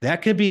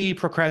 That could be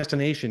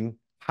procrastination,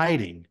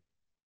 hiding,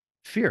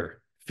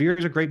 fear. Fear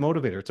is a great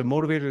motivator. It's a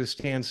motivator to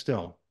stand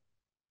still,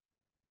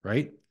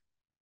 right?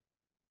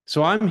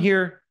 So I'm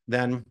here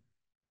then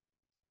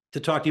to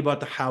talk to you about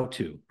the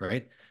how-to,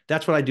 right?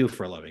 That's what I do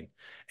for a living.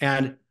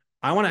 And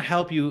I want to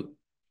help you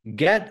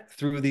get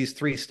through these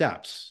 3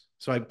 steps.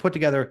 So I put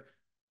together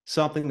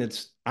something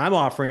I'm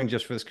offering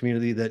just for this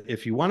community that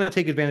if you want to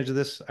take advantage of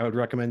this, I would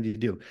recommend you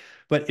do.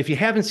 But if you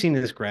haven't seen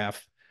this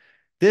graph,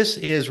 this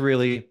is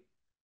really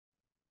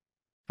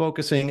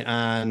focusing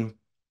on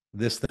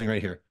this thing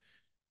right here.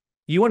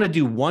 You want to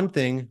do one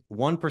thing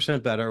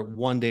 1% better,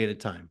 one day at a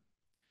time.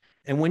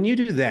 And when you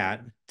do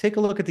that, take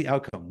a look at the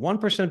outcome.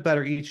 1%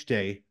 better each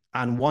day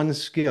on one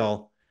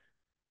skill,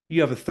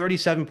 you have a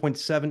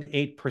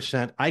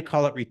 37.78%. I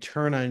call it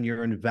return on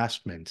your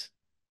investment.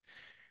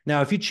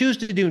 Now, if you choose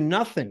to do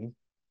nothing,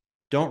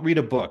 don't read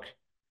a book,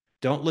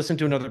 don't listen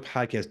to another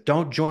podcast,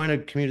 don't join a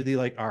community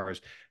like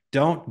ours,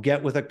 don't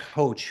get with a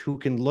coach who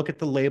can look at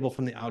the label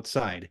from the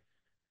outside,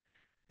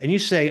 and you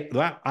say,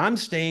 well, I'm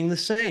staying the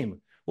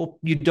same. Well,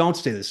 you don't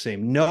stay the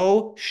same.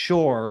 No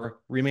shore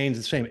remains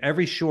the same.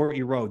 Every shore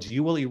erodes.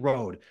 You will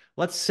erode.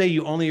 Let's say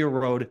you only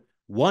erode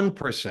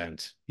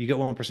 1%. You get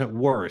 1%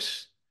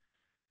 worse.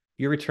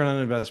 Your return on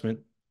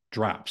investment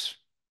drops.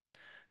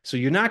 So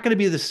you're not going to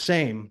be the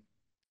same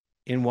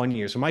in 1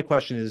 year. So my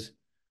question is,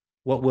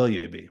 what will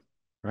you be,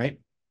 right?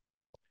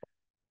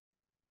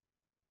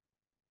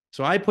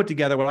 So I put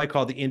together what I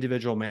call the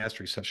individual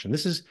mastery session.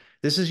 This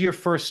is your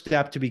first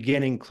step to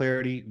beginning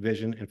clarity,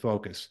 vision, and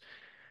focus.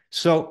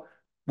 So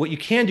what you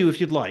can do if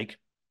you'd like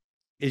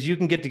is you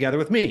can get together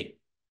with me.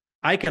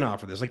 I can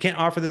offer this. I can't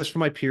offer this for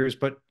my peers,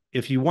 but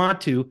if you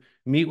want to,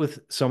 meet with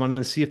someone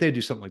and see if they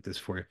do something like this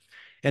for you.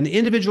 And the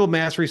individual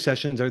mastery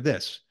sessions are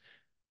this.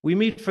 We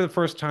meet for the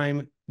first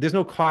time. There's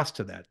no cost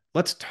to that.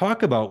 Let's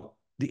talk about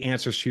the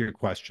answers to your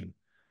question.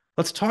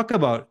 Let's talk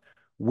about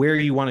where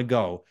you want to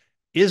go.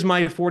 Is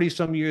my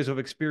 40-some years of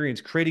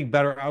experience creating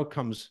better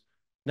outcomes,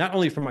 not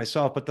only for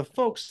myself, but the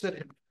folks that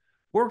have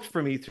worked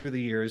for me through the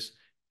years,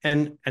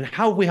 and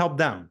how we help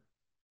them?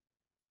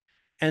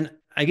 And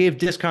I gave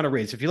discounted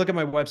rates. If you look at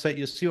my website,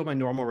 you'll see what my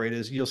normal rate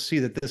is. You'll see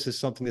that this is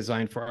something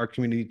designed for our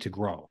community to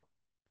grow.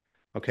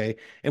 Okay.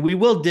 And we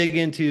will dig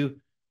into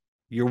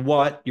your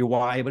what, your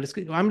why, but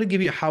I'm going to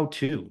give you a how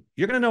to.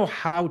 You're going to know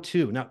how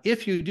to. Now,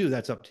 if you do,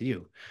 that's up to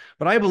you.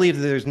 But I believe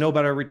that there's no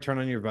better return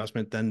on your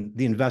investment than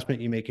the investment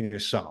you make in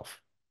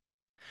yourself.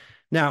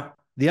 Now,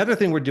 the other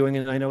thing we're doing,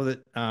 and I know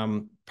that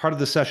part of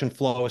the session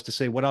flow is to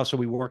say, what else are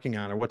we working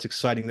on or what's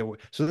exciting?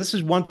 So this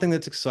is one thing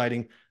that's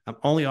exciting. I'm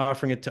only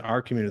offering it to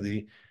our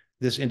community,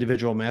 this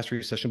individual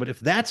mastery session. But if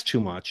that's too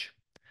much,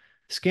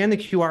 scan the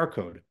QR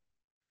code.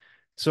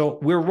 So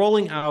we're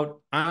rolling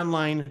out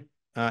online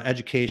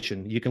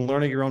education. You can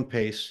learn at your own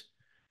pace.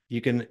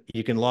 You can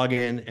log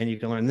in and you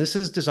can learn. This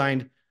is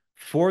designed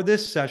for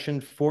this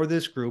session, for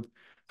this group,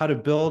 how to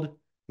build,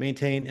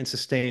 maintain, and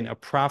sustain a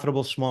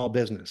profitable small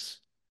business.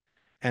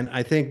 And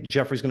I think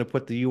Jeffrey's going to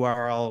put the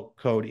URL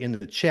code into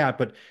the chat,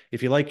 but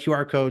if you like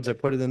QR codes, I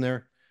put it in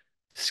there.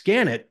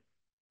 Scan it.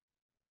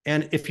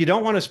 And if you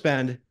don't want to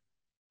spend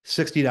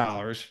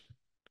 $60,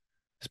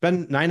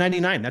 spend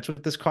 $9.99. That's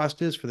what this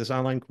cost is for this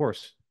online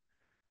course.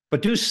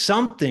 But do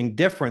something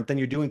different than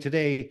you're doing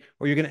today,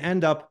 or you're going to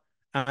end up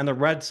on the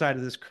red side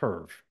of this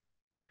curve.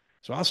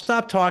 So I'll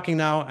stop talking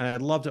now, and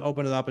I'd love to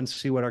open it up and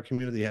see what our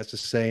community has to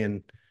say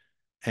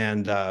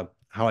and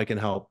how I can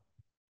help.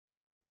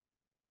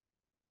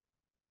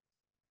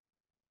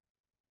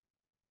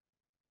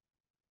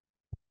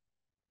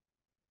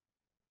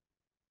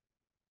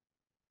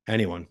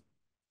 Anyone?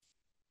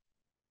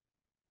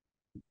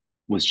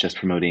 Was just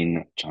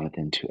promoting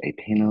Jonathan to a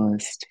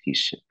panelist. He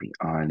should be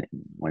on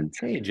in 1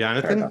 second. Hey,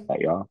 Jonathan. Sorry about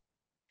that, y'all.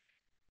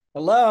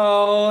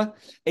 Hello.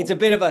 It's a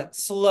bit of a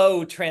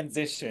slow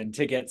transition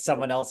to get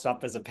someone else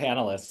up as a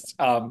panelist.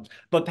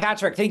 But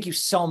Patrick, thank you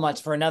so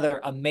much for another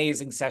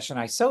amazing session.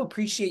 I so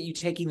appreciate you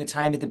taking the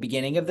time at the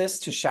beginning of this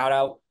to shout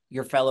out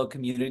your fellow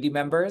community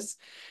members.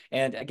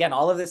 And again,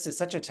 all of this is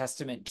such a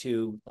testament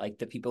to like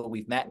the people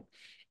we've met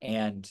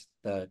and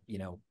the,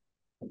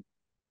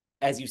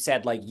 as you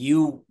said, like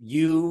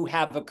you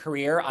have a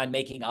career on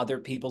making other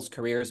people's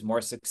careers more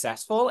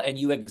successful, and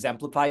you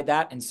exemplified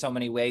that in so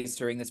many ways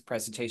during this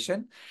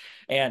presentation.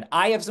 And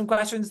I have some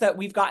questions that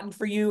we've gotten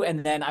for you,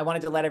 and then I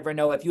wanted to let everyone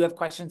know if you have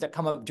questions that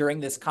come up during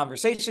this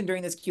conversation,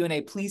 during this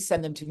Q&A, please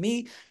send them to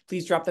me.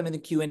 Please drop them in the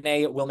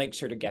Q&A. We'll make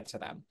sure to get to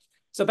them.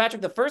 So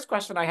Patrick, the first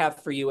question I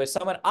have for you is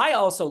I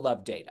also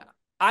love data.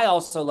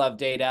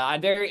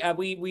 I'm very,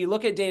 we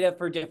look at data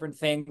for different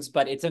things,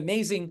 but it's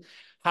amazing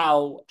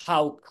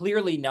how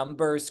clearly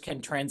numbers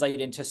can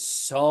translate into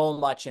so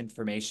much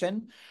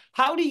information.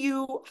 How do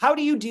you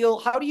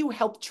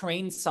help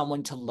train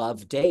someone to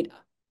love data?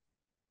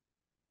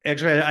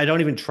 Actually, I don't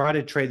even try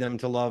to train them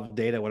to love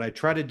data. What I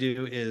try to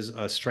do is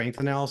a strength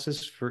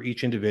analysis for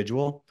each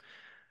individual.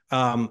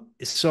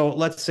 So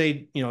let's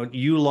say,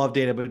 you love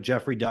data, but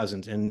Jeffrey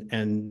doesn't.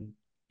 And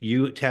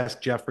you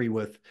task Jeffrey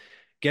with,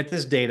 get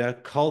this data,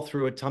 cull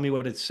through it, tell me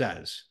what it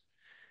says.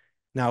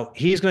 Now,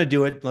 he's going to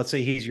do it. Let's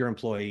say he's your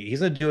employee. He's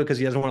going to do it because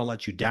he doesn't want to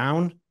let you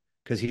down,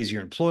 because he's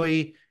your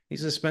employee.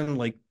 He's going to spend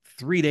like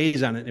 3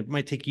 days on it. It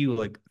might take you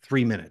like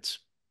 3 minutes.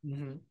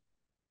 Mm-hmm.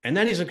 And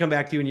then he's going to come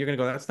back to you and you're going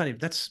to go,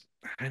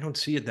 I don't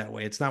see it that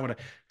way. It's not what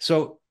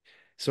so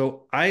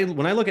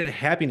when I look at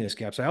happiness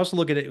gaps, I also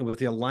look at it with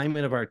the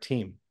alignment of our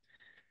team.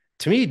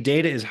 To me,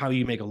 data is how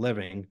you make a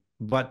living.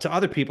 But to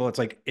other people, it's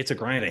like, it's a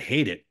grind. I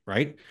hate it.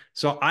 Right.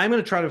 So I'm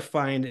going to try to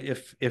find,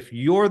 if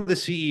you're the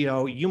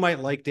CEO, you might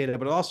like data,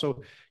 but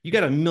also you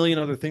got a million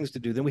other things to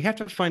do. Then we have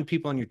to find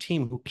people on your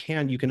team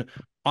you can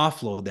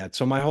offload that.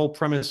 So my whole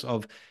premise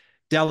of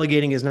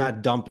delegating is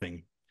not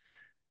dumping.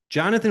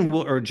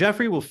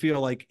 Jeffrey will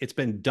feel like it's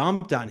been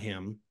dumped on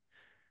him,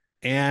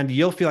 and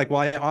you'll feel like,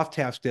 well, I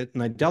off-tasked it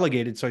and I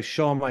delegated, so I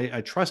show him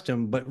I trust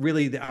him, but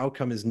really the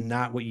outcome is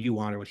not what you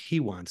want or what he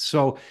wants.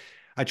 So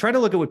I try to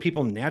look at what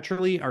people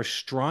naturally are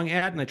strong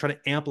at, and I try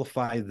to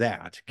amplify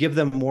that, give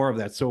them more of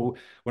that. So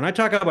when I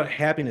talk about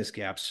happiness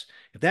gaps,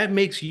 if that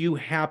makes you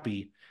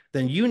happy,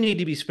 then you need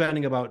to be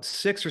spending about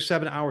 6 or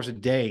 7 hours a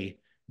day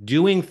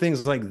doing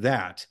things like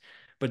that.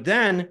 But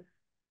then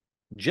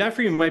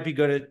Jeffrey might be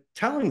good at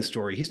telling the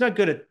story. He's not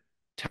good at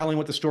telling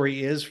what the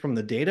story is from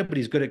the data, but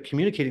he's good at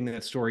communicating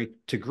that story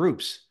to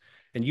groups.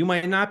 And you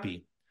might not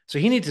be. So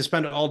he needs to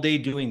spend all day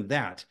doing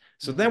that.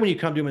 So then when you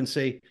come to him and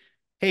say,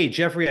 hey,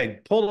 Jeffrey, I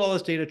pulled all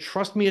this data.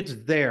 Trust me, it's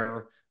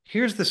there.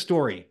 Here's the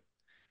story.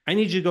 I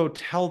need you to go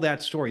tell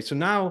that story. So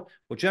now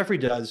what Jeffrey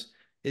does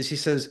is he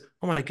says,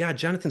 oh my God,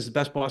 Jonathan's the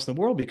best boss in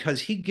the world,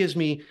 because he gives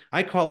me,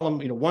 I call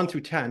him, 1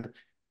 through 10.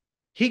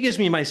 He gives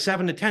me my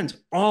 7 to 10s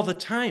all the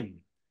time.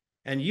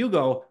 And you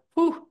go,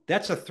 whew,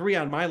 that's a 3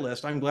 on my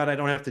list. I'm glad I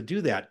don't have to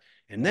do that.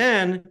 And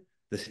then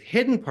the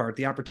hidden part,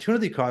 the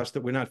opportunity cost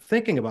that we're not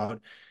thinking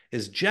about,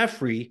 is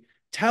Jeffrey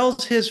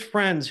tells his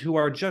friends who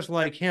are just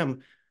like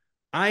him,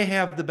 I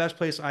have the best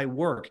place I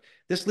work.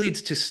 This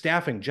leads to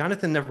staffing.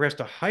 Jonathan never has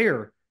to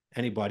hire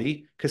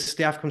anybody because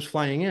staff comes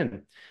flying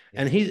in.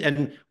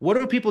 And what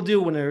do people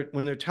do when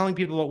they're telling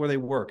people about where they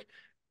work?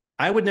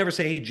 I would never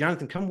say, hey,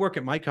 Jonathan, come work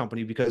at my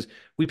company because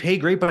we pay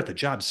great, but the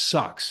job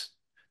sucks.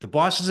 The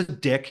boss is a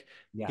dick.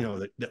 Yeah.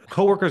 The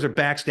coworkers are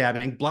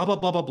backstabbing, blah, blah,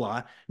 blah, blah,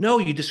 blah. No,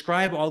 you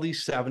describe all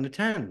these 7 to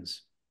 10s.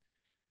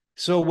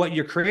 So what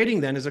you're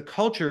creating then is a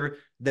culture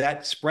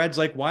that spreads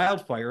like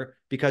wildfire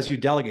because you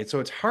delegate. So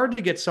it's hard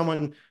to get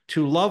someone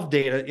to love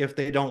data if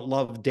they don't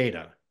love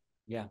data.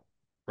 Yeah.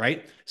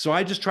 Right. So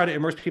I just try to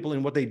immerse people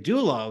in what they do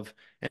love.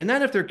 And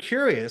then if they're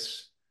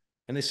curious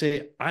and they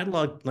say, I'd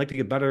like to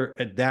get better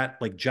at that,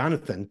 like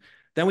Jonathan,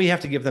 then we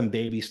have to give them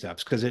baby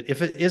steps. Because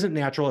if it isn't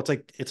natural,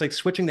 it's like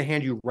switching the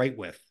hand you write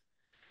with.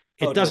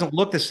 It doesn't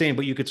look the same,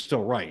 but you could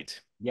still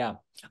write. Yeah.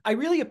 I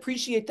really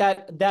appreciate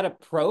that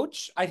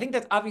approach. I think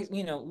that's obviously,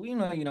 we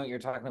know what you're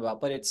talking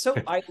about, but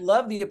I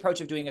love the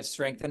approach of doing a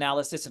strength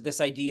analysis, of this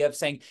idea of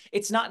saying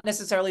it's not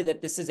necessarily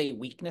that this is a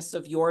weakness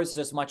of yours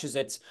as much as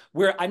it's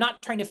where I'm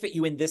not trying to fit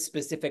you in this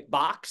specific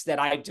box that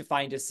I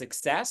defined as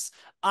success.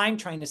 I'm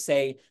trying to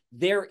say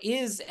there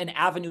is an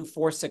avenue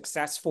for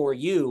success for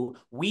you.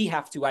 We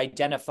have to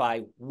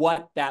identify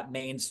what that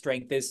main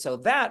strength is, so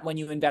that when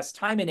you invest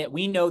time in it,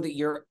 we know that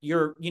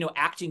you're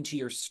acting to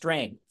your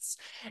strengths.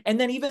 And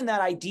then even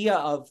that idea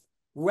of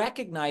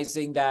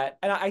recognizing that,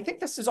 and I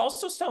think this is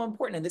also so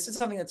important, and this is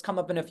something that's come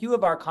up in a few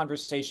of our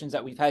conversations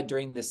that we've had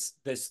during this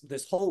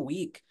whole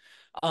week,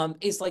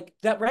 is like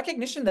that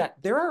recognition that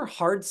there are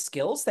hard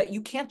skills that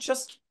you can't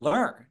just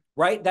learn,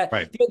 right? That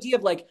the idea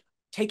of like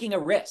taking a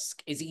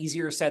risk is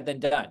easier said than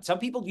done. Some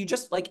people, you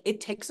just like, it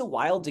takes a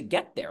while to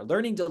get there.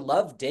 Learning to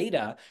love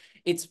data,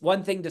 it's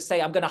one thing to say,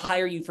 I'm going to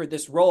hire you for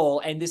this role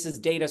and this is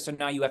data, so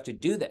now you have to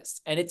do this.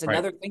 And it's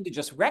another thing to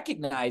just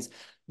recognize,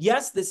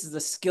 yes, this is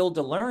a skill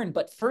to learn,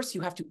 but first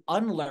you have to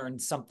unlearn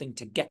something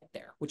to get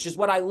there, which is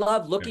what I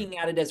love looking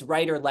at it as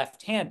right or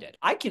left-handed.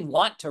 I can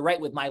want to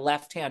write with my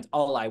left hand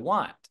all I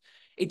want.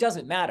 It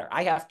doesn't matter.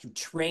 I have to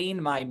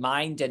train my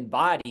mind and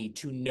body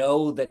to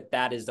know that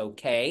that is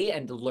okay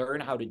and to learn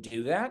how to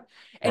do that.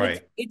 And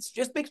it's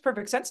just makes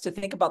perfect sense to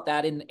think about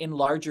that in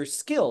larger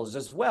skills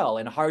as well,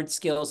 and hard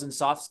skills and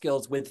soft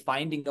skills, with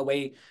finding a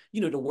way,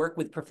 to work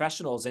with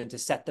professionals and to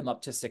set them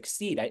up to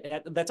succeed.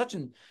 That's such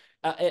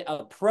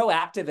a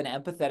proactive and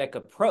empathetic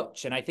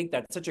approach. And I think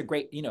that's such a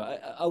great,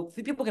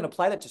 people can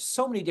apply that to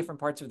so many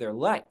different parts of their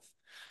life.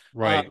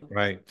 Right.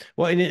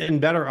 Well, and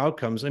better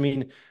outcomes. I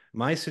mean,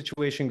 my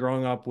situation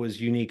growing up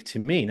was unique to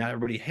me. Not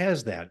everybody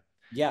has that.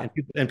 Yeah.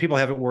 And people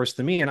have it worse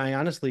than me. And I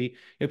honestly,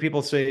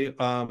 people say,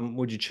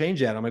 would you change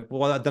that? I'm like,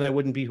 well, then I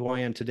wouldn't be who I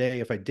am today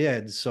if I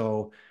did.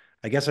 So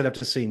I guess I'd have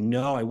to say,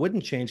 no, I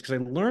wouldn't change, because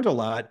I learned a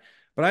lot.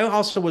 But I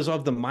also was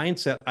of the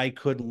mindset I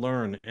could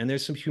learn. And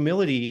there's some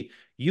humility.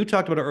 You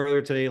talked about it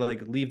earlier today,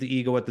 like leave the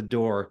ego at the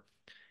door.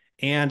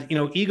 And,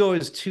 ego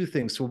is 2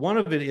 things. So one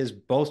of it is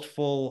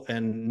boastful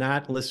and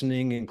not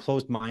listening and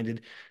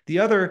closed-minded. The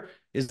other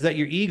is that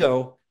your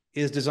ego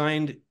is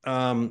designed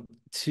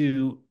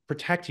to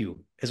protect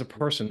you as a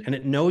person, and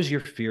it knows your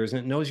fears, and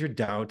it knows your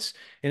doubts,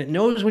 and it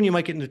knows when you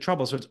might get into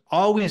trouble. So it's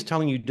always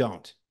telling you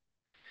don't.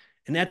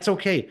 And that's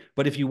okay.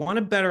 But if you want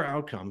a better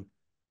outcome,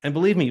 and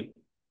believe me,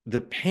 the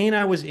pain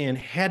I was in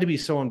had to be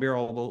so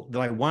unbearable that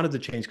I wanted to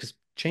change, because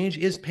change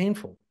is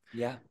painful.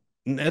 Yeah.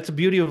 And that's the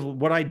beauty of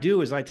what I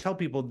do. Is I tell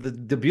people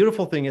the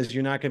beautiful thing is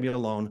you're not going to be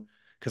alone,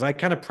 because I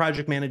kind of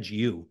project manage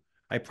you.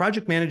 I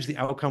project manage the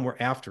outcome we're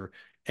after,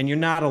 and you're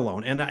not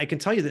alone. And I can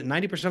tell you that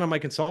 90% of my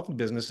consulting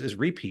business is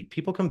repeat.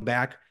 People come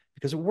back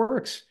because it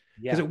works.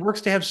 because it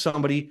works to have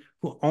somebody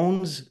who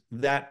owns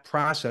that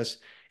process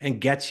and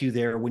gets you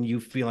there when you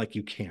feel like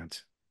you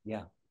can't.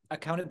 Yeah.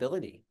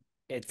 Accountability.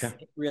 It Yeah.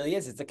 really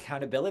is. It's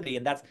accountability.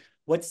 And that's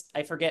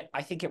I forget.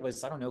 I think it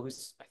was, I don't know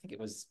who's, I think it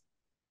was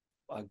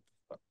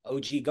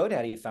OG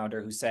GoDaddy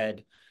founder who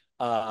said,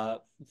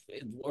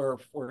 or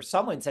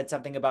someone said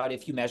something about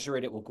if you measure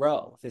it, it will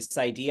grow. This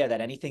idea that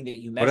anything that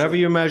you measure, whatever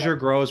you measure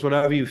grows,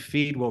 whatever you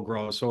feed will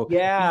grow. So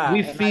yeah,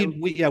 we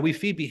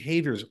feed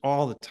behaviors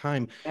all the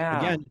time. yeah,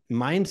 Again,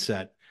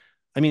 mindset.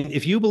 I mean,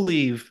 if you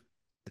believe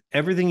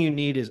everything you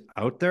need is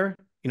out there,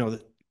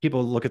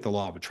 people look at the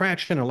law of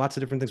attraction and lots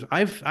of different things.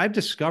 I've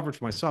discovered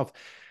for myself,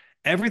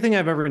 everything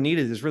I've ever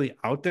needed is really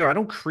out there. I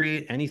don't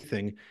create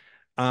anything.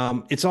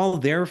 It's all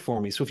there for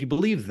me. So if you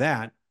believe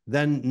that,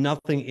 then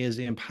nothing is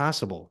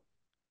impossible.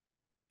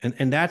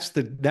 And that's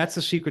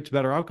the secret to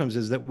better outcomes,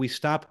 is that we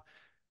stop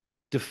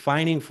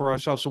defining for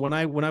ourselves. So when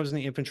I was in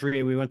the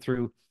infantry, we went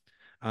through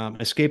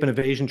escape and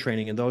evasion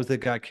training, and those that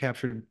got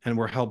captured and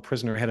were held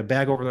prisoner had a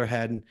bag over their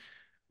head and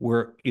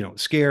were,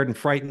 scared and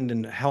frightened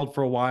and held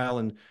for a while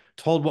and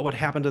told what would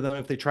happen to them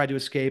if they tried to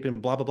escape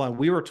and blah, blah, blah. And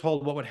we were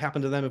told what would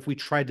happen to them if we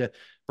tried to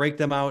break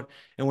them out.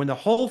 And when the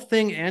whole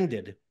thing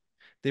ended,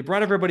 they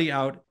brought everybody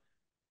out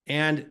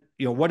and,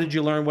 what did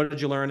you learn? What did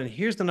you learn? And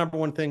here's the number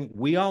one thing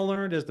we all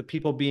learned as the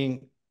people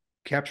being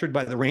captured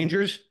by the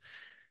Rangers.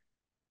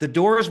 The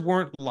doors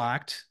weren't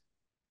locked.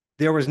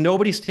 There was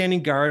nobody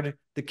standing guard.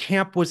 The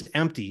camp was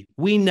empty.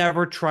 We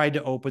never tried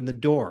to open the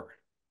door.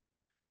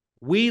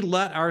 We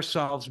let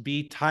ourselves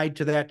be tied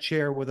to that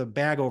chair with a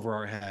bag over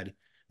our head.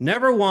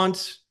 Never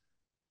once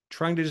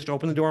trying to just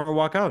open the door and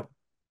walk out.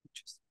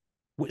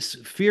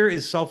 Fear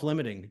is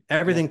self-limiting.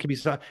 Everything can be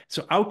so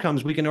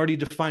outcomes. We can already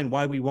define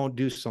why we won't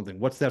do something.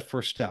 What's that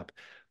first step?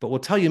 But we'll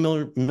tell you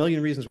a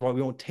million reasons why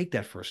we won't take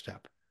that first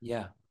step.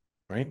 Yeah.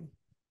 Right.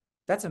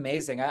 That's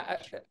amazing.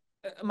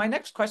 My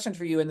next question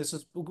for you, and this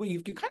is,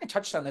 you kind of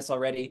touched on this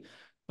already,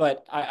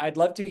 but I'd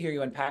love to hear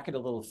you unpack it a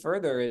little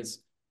further, is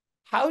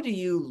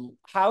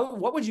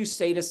what would you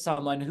say to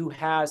someone who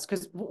has,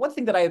 because one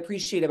thing that I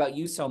appreciate about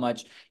you so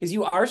much is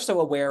you are so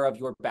aware of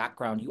your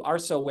background. You are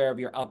so aware of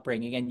your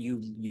upbringing, and you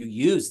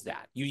use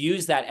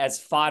that as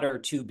fodder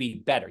to be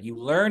better. You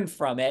learn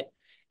from it,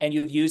 and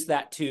you've used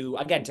that to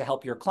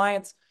help your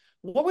clients.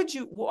 What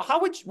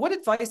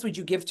advice would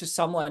you give to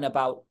someone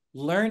about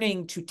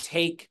learning to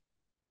take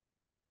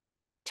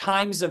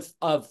times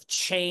of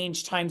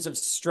change, times of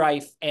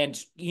strife,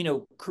 and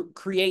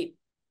create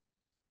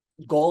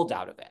gold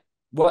out of it?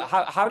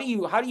 How do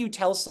you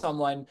tell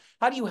someone,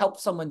 how do you help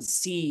someone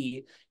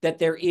see that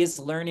there is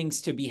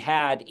learnings to be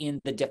had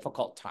in the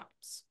difficult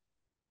times?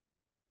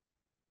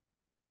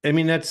 I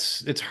mean,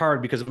 it's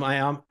hard because I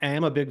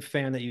am a big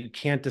fan that you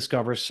can't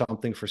discover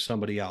something for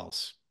somebody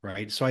else,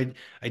 right? So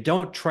I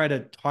don't try to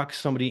talk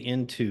somebody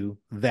into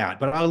that,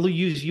 but I'll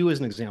use you as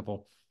an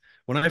example.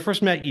 When I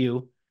first met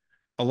you,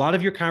 a lot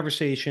of your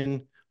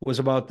conversation was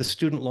about the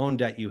student loan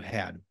debt you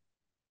had.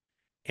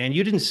 And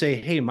you didn't say,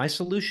 hey, my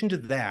solution to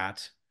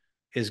that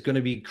is going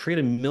to be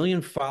create 1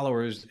 million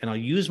followers, and I'll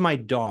use my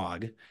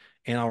dog,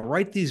 and I'll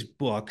write these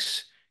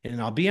books,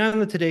 and I'll be on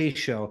the Today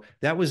Show.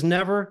 That was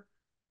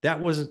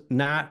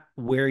not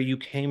where you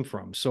came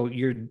from. So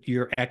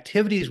your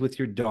activities with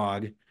your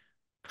dog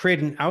create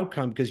an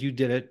outcome because you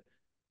did it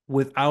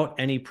without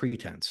any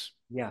pretense.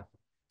 Yeah.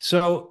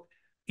 So,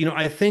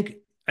 I think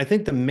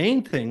the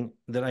main thing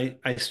that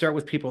I start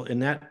with people in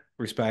that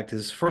respect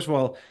is, first of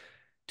all,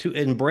 to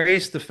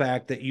embrace the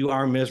fact that you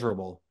are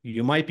miserable.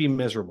 You might be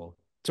miserable.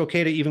 It's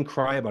okay to even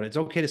cry about it. It's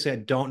okay to say, I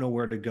don't know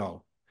where to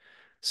go.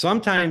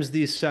 Sometimes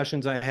these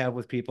sessions I have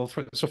with people,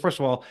 so first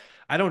of all,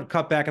 I don't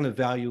cut back on the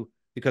value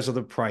because of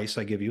the price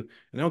I give you.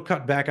 And I don't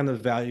cut back on the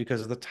value because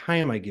of the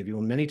time I give you.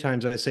 And many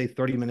times I say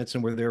 30 minutes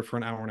and we're there for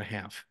an hour and a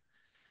half,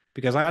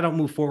 because I don't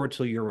move forward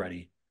till you're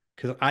ready.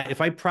 Because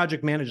if I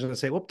project manage and I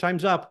say, well,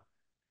 time's up,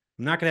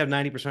 I'm not going to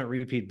have 90%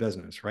 repeat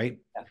business, right?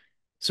 Yeah.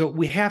 So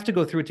we have to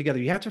go through it together.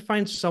 You have to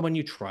find someone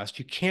you trust.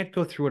 You can't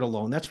go through it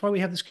alone. That's why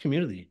we have this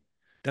community.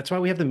 That's why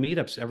we have the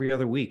meetups every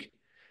other week.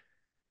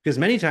 Because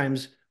many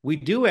times we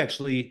do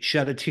actually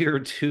shed a tear or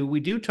two. We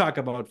do talk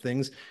about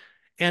things.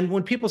 And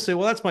when people say,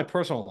 well, that's my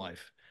personal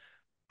life,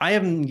 I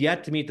haven't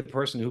yet to meet the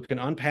person who can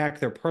unpack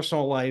their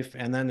personal life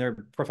and then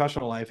their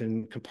professional life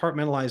and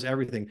compartmentalize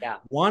everything. Yeah.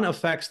 One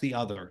affects the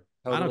other.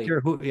 Totally. I don't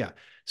care who. Yeah.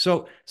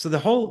 So the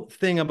whole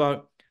thing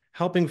about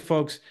helping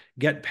folks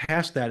get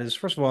past that is,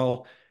 first of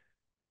all,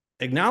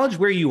 acknowledge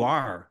where you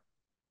are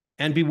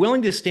and be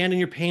willing to stand in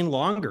your pain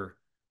longer.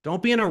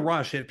 Don't be in a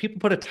rush. If people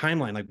put a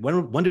timeline, like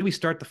when did we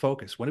start the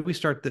focus? When did we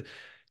start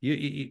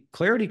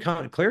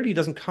clarity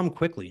doesn't come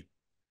quickly.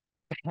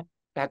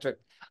 Patrick,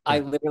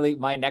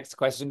 my next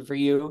question for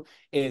you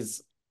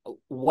is,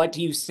 what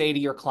do you say to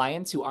your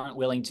clients who aren't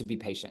willing to be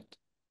patient?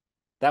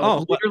 That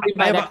was literally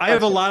my next question.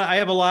 I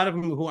have a lot of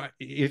them who are,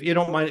 if you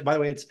don't mind, by the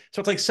way, it's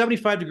like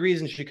 75 degrees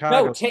in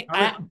Chicago.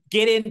 No,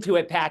 get into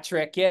it,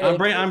 Patrick.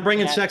 I'm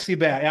bringing sexy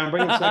back. Yeah, I'm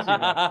bringing sexy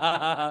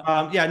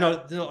back. Yeah,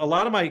 no, a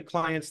lot of my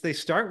clients, they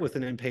start with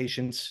an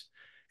impatience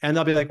and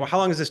they'll be like, well, how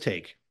long does this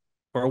take?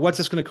 Or what's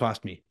this going to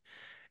cost me?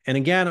 And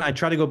again, I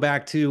try to go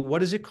back to what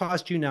does it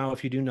cost you now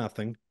if you do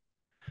nothing?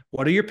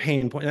 What are your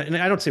pain points? And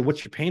I don't say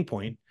what's your pain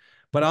point,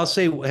 but I'll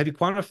say, have you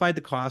quantified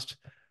the cost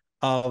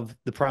of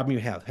the problem you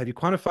have? Have you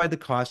quantified the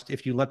cost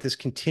if you let this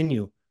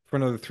continue for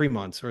another 3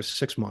 months or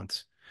 6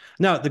 months?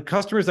 Now, the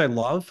customers I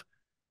love,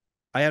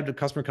 I had a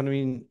customer come to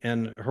me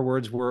and her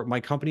words were, my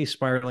company's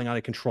spiraling out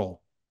of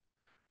control.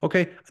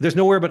 Okay, there's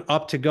nowhere but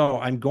up to go.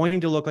 I'm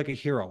going to look like a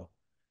hero.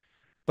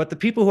 But the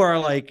people who are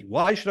like,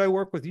 why should I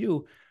work with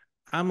you?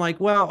 I'm like,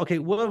 well, okay,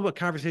 we'll have a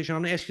conversation.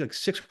 I'm going to ask you like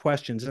 6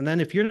 questions. And then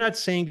if you're not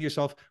saying to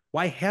yourself,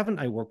 why haven't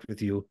I worked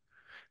with you?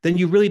 Then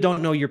you really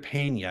don't know your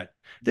pain yet.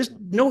 There's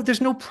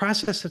no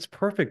process that's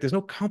perfect. There's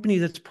no company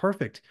that's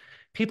perfect.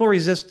 People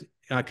resist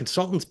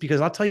consultants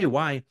because I'll tell you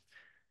why.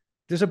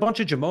 There's a bunch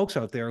of jamokes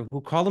out there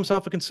who call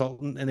themselves a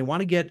consultant and they want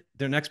to get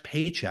their next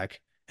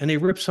paycheck and they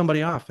rip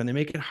somebody off and they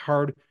make it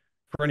hard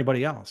for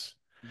anybody else.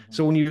 Mm-hmm.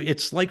 So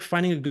it's like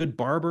finding a good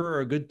barber or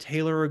a good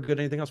tailor or a good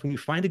anything else. When you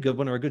find a good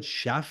one or a good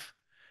chef,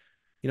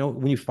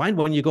 when you find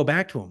one, you go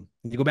back to them.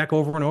 You go back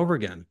over and over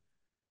again.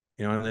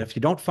 And if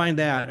you don't find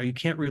that, or you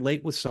can't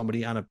relate with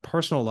somebody on a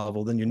personal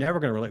level, then you're never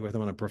going to relate with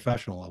them on a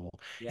professional level.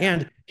 Yeah.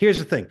 And here's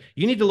the thing.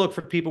 You need to look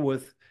for people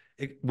with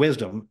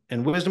wisdom,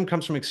 and wisdom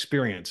comes from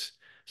experience.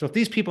 So if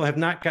these people have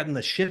not gotten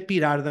the shit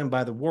beat out of them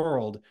by the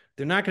world,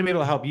 they're not going to be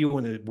able to help you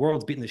when the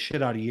world's beating the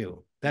shit out of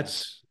you.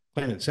 That's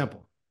plain and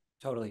simple.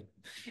 Totally.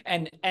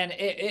 And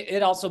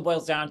it also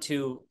boils down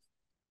to,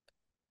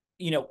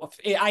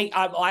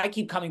 I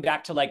keep coming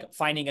back to like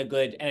finding a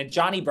good, and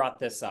Johnny brought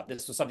this up.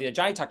 This was something that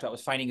Johnny talked about,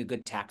 was finding a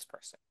good tax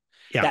person.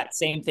 Yeah. That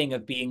same thing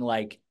of being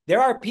like,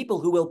 there are people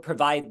who will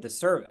provide the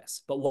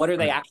service, but what are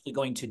they actually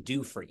going to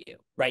do for you?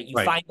 Right. You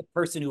find the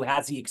person who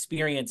has the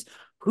experience,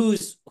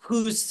 whose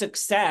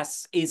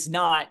success is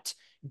not,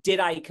 did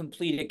I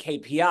complete a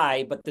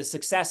KPI, but the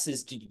success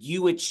is, did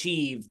you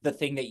achieve the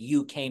thing that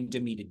you came to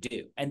me to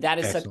do? And that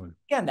is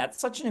that's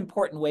such an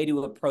important way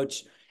to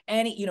approach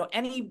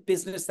any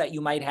business that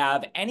you might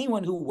have.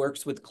 Anyone who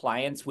works with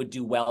clients would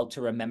do well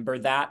to remember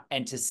that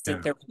and to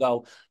sit there and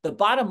go, the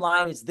bottom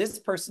line is this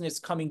person is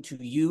coming to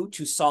you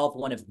to solve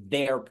one of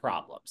their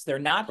problems. They're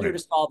not here to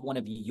solve one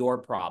of your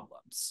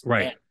problems.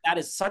 Right. And that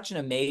is such an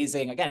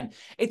amazing, again,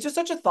 it's just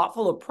such a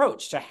thoughtful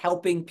approach to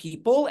helping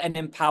people and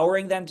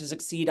empowering them to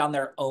succeed on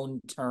their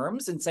own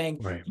terms and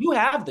saying, you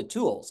have the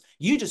tools,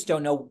 you just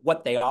don't know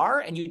what they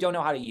are and you don't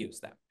know how to use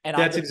them. And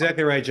that's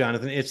exactly right,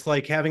 Jonathan. It's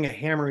like having a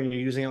hammer and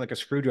you're using it like a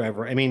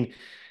screwdriver. I mean,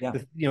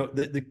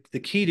 the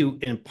key to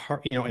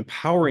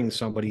empowering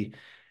somebody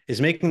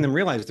is making them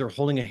realize they're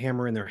holding a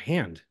hammer in their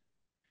hand,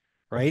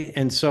 right?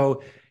 And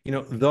so,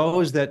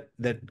 those that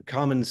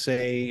come and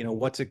say,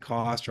 what's it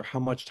cost or how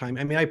much time?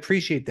 I mean, I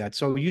appreciate that.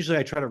 So usually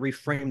I try to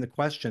reframe the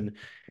question,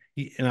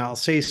 and I'll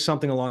say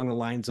something along the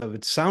lines of,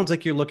 it sounds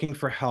like you're looking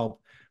for help,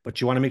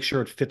 but you want to make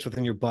sure it fits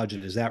within your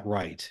budget. Is that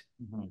right?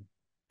 Mm-hmm.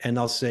 And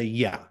they'll say,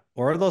 yeah.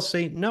 Or they'll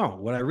say, no,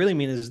 what I really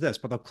mean is this,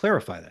 but they'll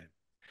clarify that.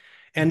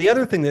 And the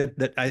other thing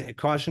that I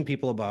caution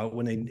people about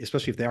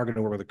especially if they are going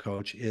to work with a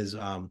coach, is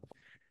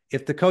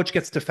if the coach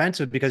gets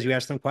defensive because you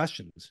ask them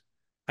questions.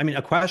 I mean,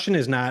 a question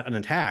is not an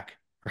attack,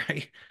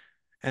 right?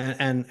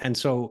 And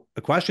so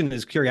a question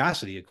is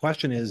curiosity. A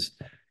question is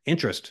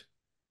interest.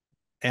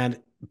 And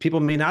people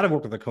may not have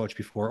worked with a coach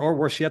before, or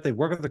worse yet, they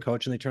work with a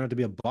coach and they turn out to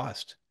be a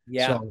bust.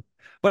 Yeah. So,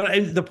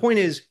 but the point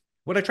is,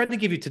 what I tried to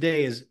give you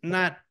today is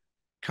not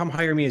come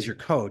hire me as your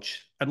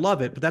coach. I'd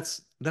love it, but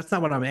that's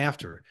not what I'm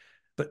after.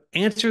 But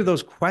answer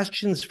those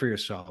questions for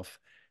yourself.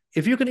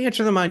 If you can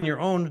answer them on your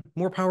own,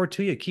 more power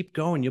to you. Keep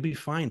going. You'll be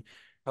fine.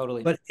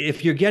 Totally. But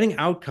if you're getting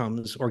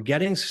outcomes or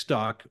getting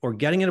stuck or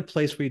getting in a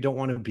place where you don't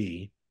want to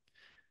be,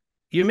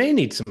 you may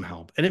need some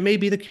help. And it may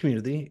be the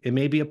community. It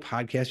may be a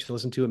podcast you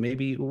listen to. It may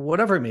be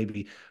whatever it may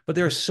be. But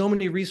there are so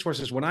many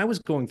resources. When I was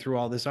going through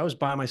all this, I was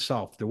by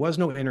myself. There was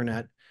no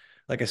internet.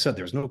 Like I said,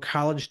 there was no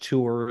college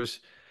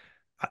tours.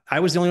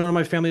 I was the only one in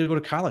my family to go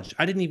to college.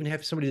 I didn't even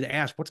have somebody to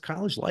ask, what's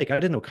college like? I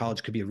didn't know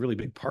college could be a really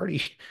big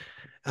party.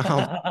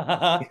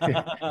 All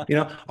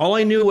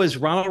I knew was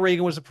Ronald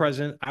Reagan was the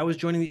president. I was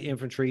joining the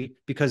infantry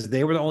because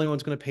they were the only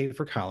ones going to pay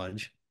for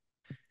college.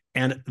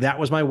 And that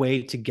was my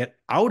way to get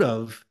out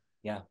of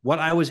what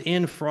I was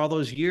in for all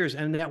those years.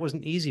 And that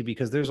wasn't easy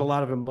because there's a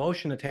lot of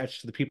emotion attached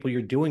to the people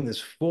you're doing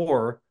this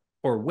for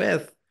or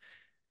with.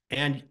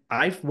 And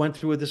I went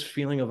through this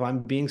feeling of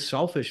I'm being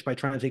selfish by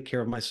trying to take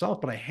care of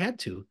myself, but I had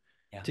to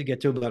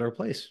get to a better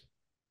place.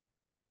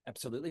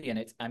 Absolutely.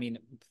 And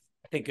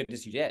thank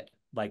goodness you did.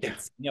 Like,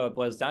 it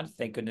boils down to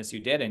thank goodness you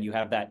did. And you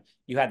had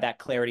that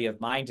clarity of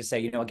mind to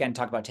say, again,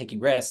 talk about taking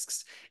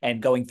risks and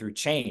going through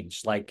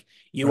change. Like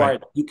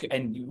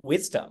and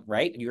wisdom,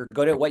 right? You're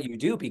good at what you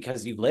do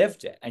because you've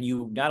lived it. And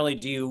you not only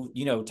do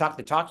you, talk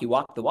the talk, you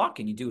walk the walk,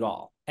 and you do it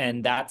all.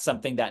 And that's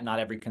something that not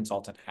every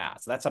consultant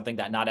has. That's something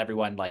that not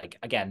everyone,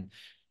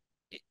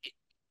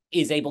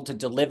 is able to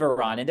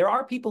deliver on. And there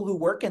are people who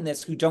work in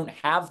this who don't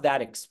have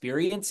that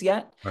experience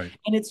yet. Right.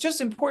 And it's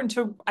just important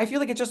I feel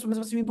like it just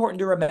must be important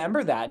to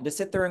remember that and to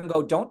sit there and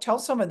go, don't tell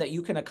someone that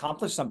you can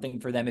accomplish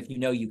something for them if you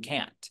know you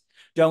can't.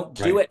 Don't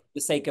do Right. it for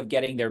the sake of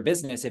getting their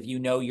business if you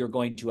know you're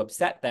going to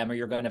upset them or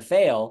you're going to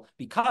fail,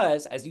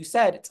 because as you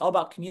said, it's all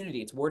about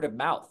community. It's word of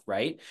mouth,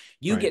 right?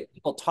 You Right. get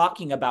people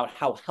talking about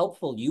how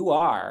helpful you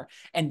are,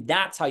 and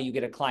that's how you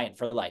get a client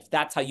for life.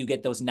 That's how you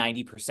get those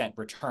 90%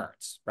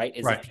 returns, right? Is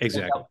if Right. people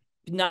Exactly. know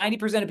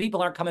 90% of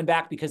people aren't coming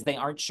back because they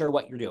aren't sure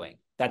what you're doing.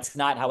 That's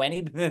not how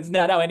any that's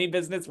not how any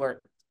business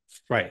works.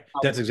 Right.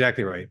 That's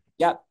exactly right.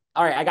 Yep.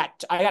 All right, I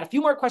got a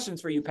few more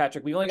questions for you,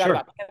 Patrick. We only got Sure.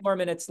 about 10 more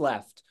minutes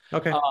left.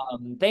 Okay.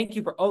 Thank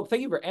you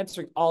for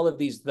answering all of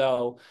these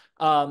though.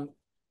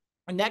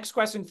 Next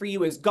question for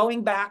you is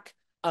going back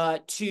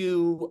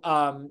to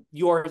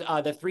your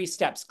the 3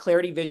 steps: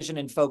 clarity, vision,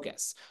 and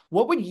focus.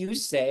 What would you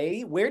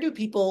say? Where do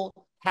people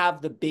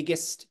have the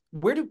biggest?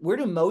 Where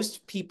do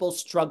most people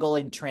struggle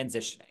in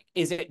transitioning?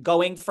 Is it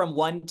going from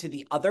one to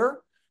the other?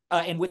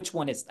 And which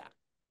one is that?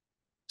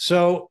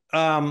 So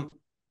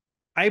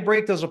I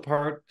break those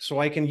apart so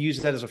I can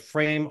use that as a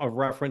frame of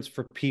reference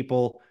for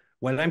people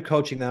when I'm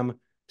coaching them,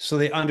 so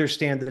they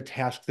understand the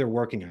task they're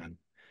working on.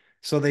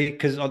 So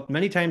because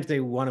many times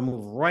they want to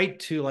move right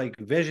to like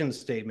vision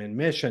statement,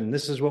 mission,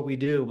 this is what we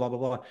do, blah, blah,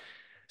 blah.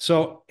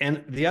 So,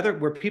 and the other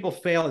where people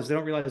fail is they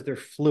don't realize they're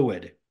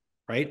fluid,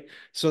 right?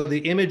 So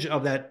the image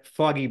of that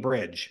foggy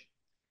bridge.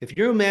 If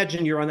you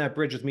imagine you're on that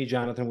bridge with me,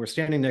 Jonathan, we're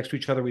standing next to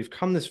each other. We've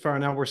come this far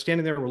now. We're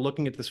standing there. We're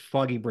looking at this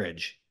foggy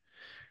bridge.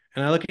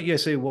 And I look at you, I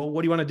say, well,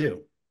 what do you want to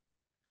do?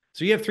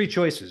 So you have 3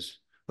 choices.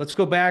 Let's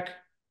go back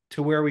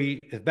to where we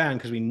have been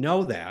because we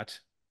know that.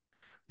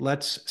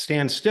 Let's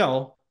stand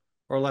still,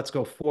 or let's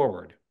go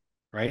forward,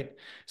 right?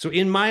 So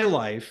in my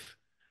life,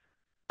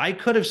 I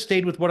could have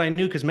stayed with what I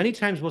knew, because many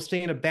times we'll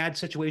stay in a bad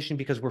situation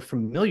because we're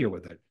familiar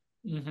with it.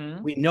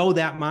 Mm-hmm. We know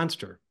that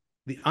monster,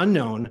 the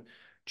unknown,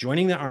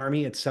 joining the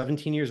army at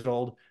 17 years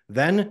old.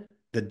 Then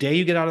the day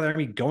you get out of the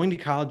army, going to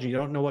college, and you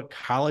don't know what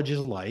college is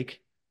like,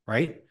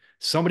 right?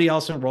 Somebody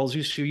else enrolls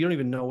you, so you don't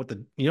even know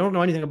you don't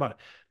know anything about it.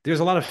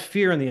 There's a lot of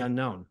fear in the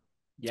unknown.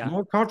 It's Yeah.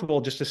 more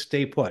comfortable just to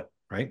stay put,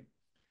 right?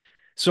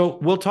 So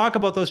we'll talk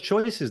about those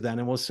choices then,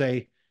 and we'll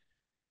say,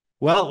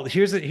 well,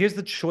 here's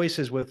the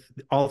choices with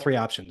all 3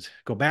 options: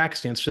 go back,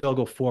 stand still,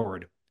 go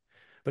forward.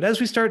 But as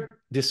we start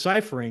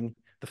deciphering,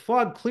 the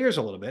fog clears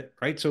a little bit,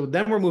 right? So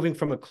then we're moving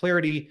from a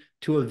clarity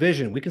to a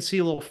vision. We can see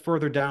a little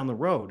further down the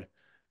road.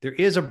 There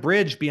is a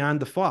bridge beyond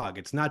the fog.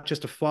 It's not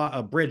just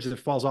a bridge that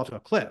falls off a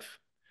cliff.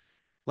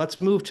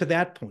 Let's move to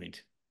that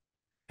point.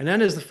 And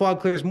then as the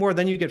fog clears more,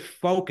 then you get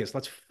focused.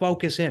 Let's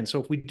focus in.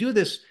 So if we do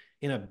this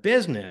in a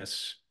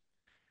business,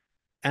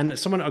 and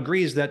someone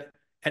agrees that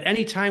at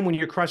any time when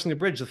you're crossing the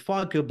bridge, the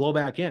fog could blow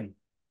back in.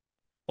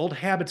 Old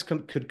habits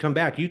could come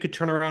back. You could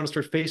turn around and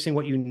start facing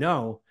what you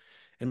know.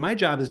 And my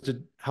job is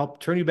to help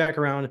turn you back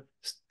around,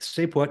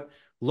 stay put,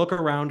 look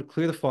around,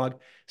 clear the fog.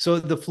 So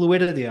the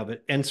fluidity of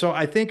it. And so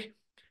I think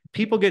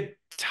people get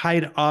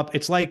tied up.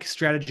 It's like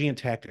strategy and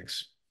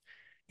tactics.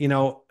 You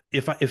know,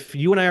 if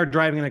you and I are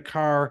driving in a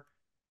car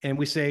and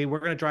we say we're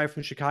going to drive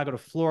from Chicago to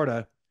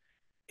Florida,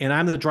 and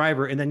I'm the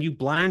driver, and then you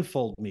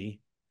blindfold me,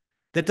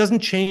 that doesn't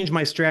change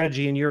my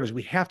strategy and yours.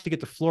 We have to get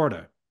to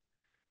Florida.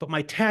 But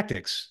my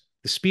tactics,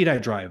 the speed I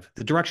drive,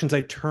 the directions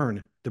I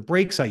turn, the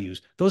brakes I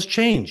use, those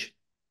change.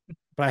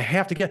 But I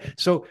have to get,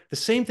 so the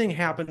same thing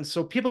happens.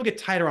 So people get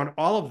tied around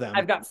all of them.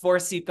 I've got 4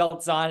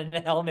 seatbelts on and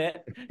a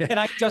helmet, and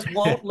I just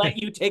won't let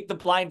you take the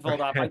blindfold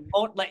off. I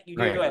won't let you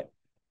do Right. it.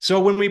 So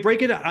when we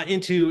break it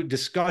into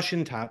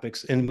discussion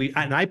topics, and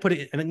I put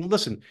it, and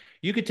listen,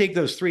 you could take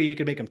those 3, you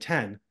could make them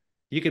 10,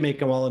 you could make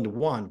them all into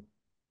one.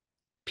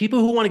 People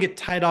who want to get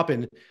tied up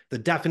in the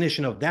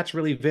definition of that's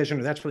really vision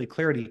or that's really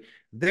clarity,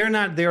 they're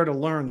not there to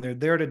learn. They're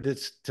there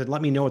to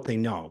let me know what they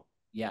know.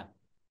 Yeah.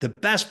 The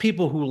best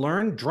people who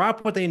learn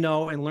drop what they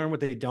know and learn what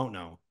they don't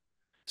know.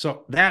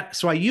 So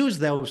I use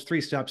those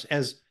 3 steps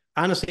as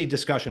honestly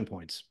discussion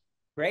points.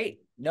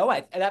 Great. No,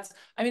 I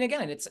mean,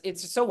 again,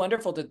 it's so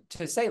wonderful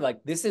to say,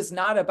 like, this is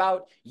not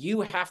about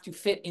you have to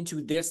fit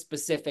into this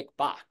specific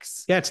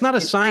box. Yeah, it's not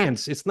a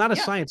science. It's not a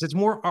Yeah. science. It's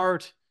more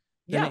art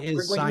than it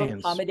we're is going to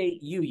science.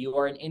 accommodate you. You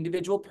are an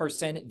individual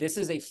person. This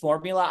is a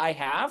formula I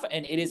have,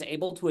 and it is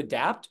able to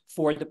adapt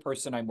for the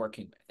person I'm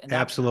working with. And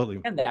Absolutely.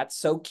 And that's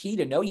so key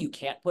to know. You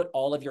can't put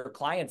all of your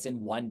clients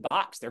in one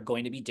box. They're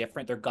going to be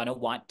different. They're going to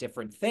want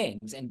different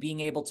things. And being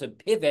able to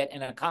pivot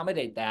and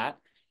accommodate that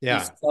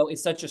is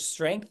such a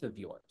strength of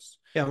yours.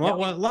 Yeah, well,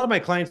 a lot of my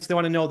clients, they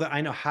want to know that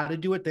I know how to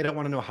do it. They don't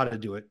want to know how to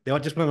do it. They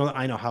just want to know that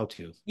I know how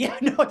to. Yeah,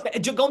 no,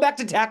 going back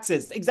to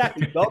taxes.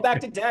 Exactly. Go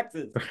back to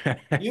taxes.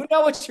 You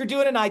know what you're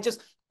doing. And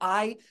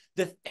I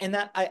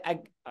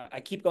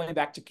keep going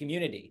back to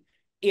community.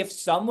 If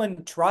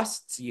someone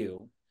trusts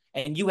you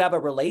and you have a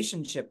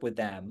relationship with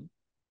them,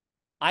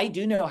 I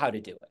do know how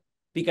to do it,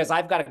 because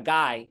I've got a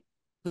guy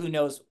who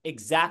knows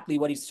exactly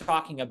what he's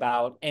talking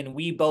about. And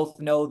we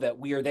both know that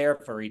we are there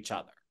for each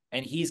other.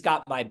 And he's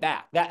got my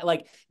back.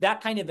 That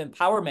kind of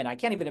empowerment, I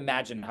can't even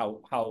imagine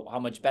how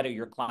much better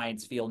your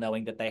clients feel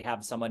knowing that they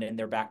have someone in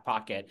their back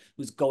pocket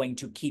who's going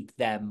to keep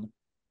them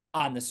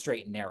on the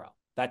straight and narrow.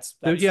 That's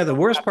yeah. The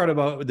worst part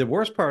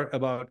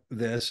about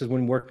this is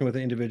when working with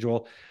an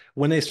individual,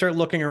 when they start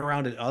looking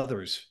around at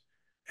others.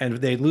 and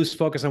they lose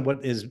focus on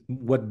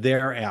what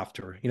they're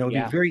after. You know,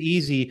 it'd be very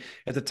easy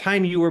at the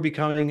time you were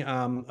becoming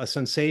a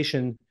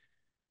sensation.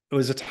 It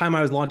was a time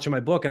I was launching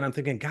my book, and I'm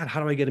thinking, God,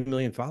 how do I get 1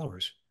 million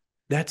followers?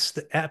 That's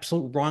the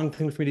absolute wrong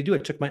thing for me to do.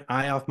 It took my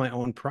eye off my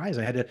own prize.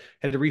 I had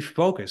to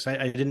refocus.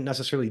 I didn't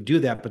necessarily do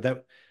that, but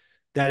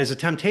that is a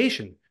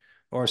temptation.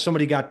 Or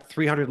somebody got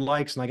 300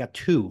 likes and I got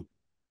 2.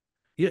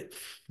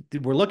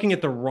 We're looking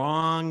at the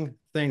wrong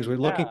things. We're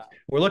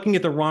looking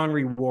at the wrong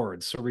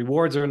rewards. So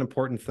rewards are an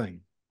important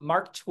thing.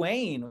 Mark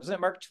Twain, wasn't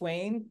it Mark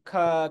Twain?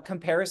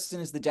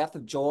 Comparison is the death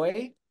of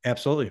joy.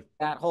 Absolutely.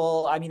 That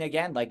whole, I mean,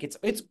 again, like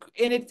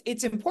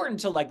it's important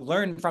to like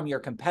learn from your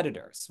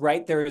competitors,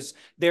 right? There's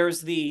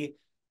the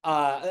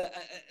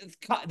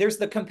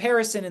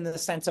comparison in the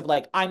sense of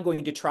like, I'm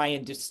going to try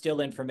and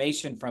distill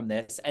information from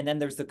this. And then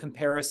there's the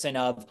comparison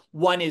of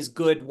one is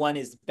good, one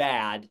is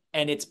bad,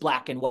 and it's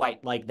black and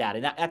white like that.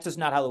 And that's just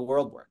not how the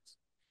world works.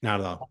 Not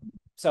at all.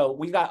 So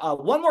we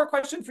got one more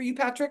question for you,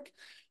 Patrick.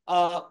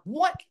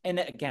 And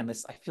again,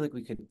 this, I feel like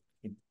we could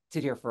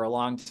sit here for a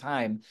long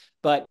time,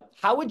 but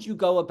how would you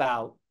go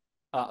about,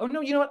 oh no,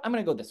 you know what? I'm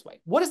going to go this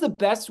way. What is the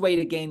best way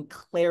to gain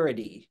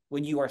clarity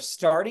when you are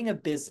starting a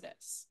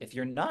business if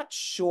you're not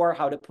sure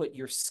how to put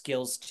your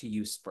skills to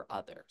use for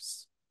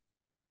others?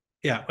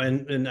 Yeah,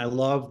 and I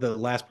love the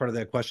last part of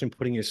that question,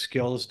 putting your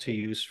skills to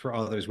use for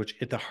others, which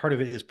at the heart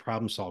of it is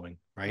problem solving,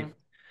 right? Mm-hmm.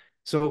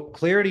 So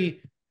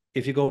clarity,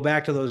 if you go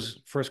back to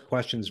those first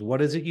questions,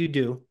 what is it you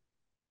do?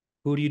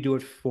 Who do you do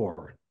it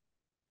for?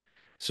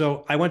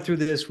 So I went through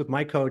this with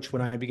my coach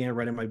when I began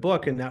writing my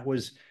book, and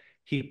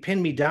he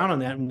pinned me down on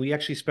that. And we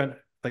actually spent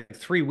like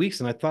 3 weeks,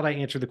 and I thought I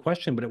answered the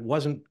question, but I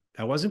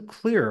wasn't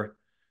clear.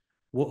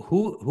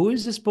 Who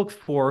is this book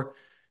for?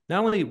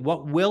 Not only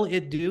what will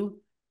it do,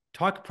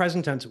 talk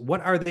present tense.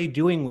 What are they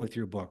doing with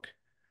your book?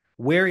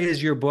 Where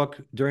is your book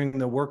during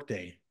the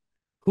workday?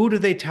 Who do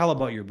they tell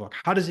about your book?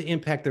 How does it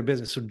impact their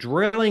business? So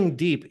drilling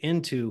deep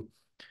into,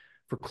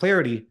 for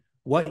clarity,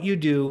 what you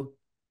do,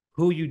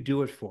 who you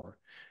do it for.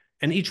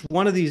 And each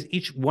one of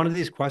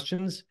these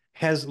questions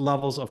has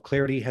levels of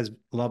clarity, has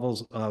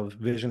levels of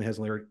vision, has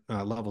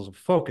levels of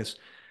focus.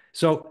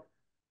 So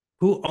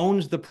who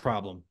owns the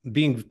problem?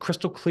 Being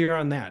crystal clear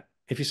on that.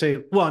 If you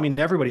say, well, I mean,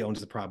 everybody owns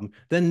the problem,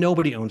 then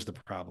nobody owns the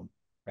problem.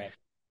 Right.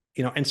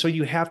 You know, and so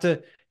you have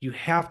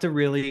to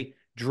really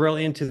drill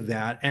into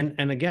that.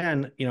 And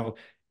again, you know,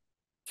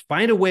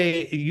 find a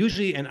way,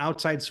 usually an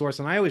outside source.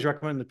 And I always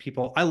recommend to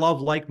people, I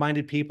love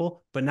like-minded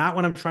people, but not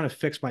when I'm trying to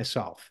fix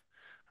myself.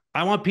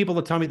 I want people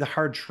to tell me the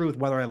hard truth,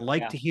 whether I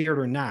like to hear it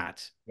or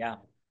not. Yeah.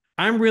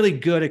 I'm really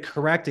good at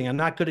correcting. I'm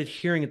not good at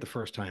hearing it the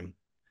first time,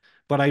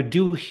 but I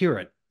do hear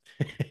it.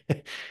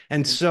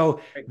 And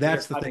so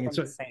that's the thing.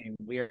 So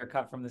we are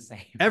cut from the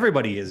same.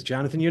 Everybody is,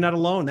 Jonathan. You're not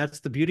alone.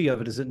 That's the beauty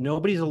of it, is that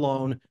nobody's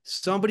alone.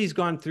 Somebody's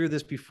gone through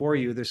this before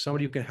you. There's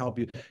somebody who can help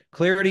you.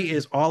 Clarity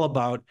is all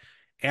about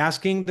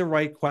asking the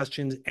right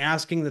questions,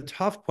 asking the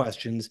tough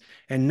questions,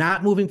 and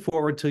not moving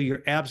forward till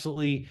you're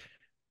absolutely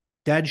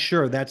dead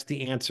sure that's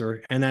the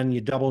answer. And then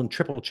you double and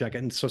triple check it.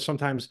 And so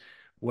sometimes,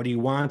 what do you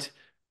want?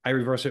 I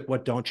reverse it.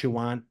 What don't you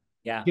want?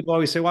 Yeah. People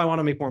always say, well, I want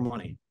to make more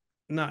money.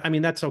 No, I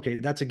mean, that's okay.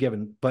 That's a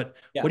given. But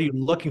what are you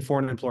looking for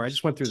in an employer? I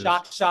just went through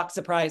this. Shock,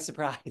 surprise,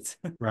 surprise.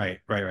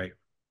 Right.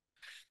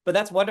 But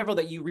that's wonderful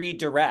that you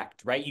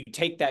redirect, right? You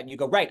take that and you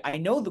go, right, I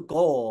know the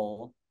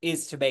goal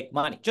is to make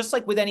money. Just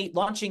like with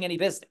launching any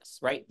business,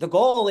 right? The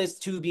goal is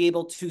to be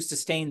able to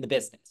sustain the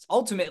business.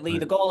 Ultimately,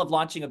 the goal of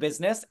launching a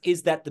business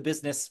is that the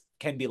business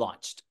can be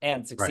launched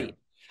and succeed. Right.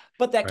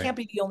 But that can't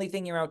be the only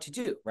thing you're out to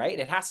do, right?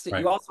 It has to,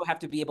 you also have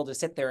to be able to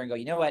sit there and go,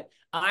 you know what?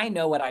 I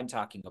know what I'm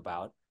talking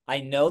about. I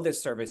know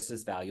this service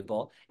is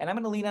valuable, and I'm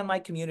going to lean on my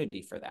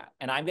community for that.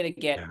 And I'm going to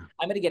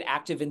get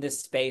active in this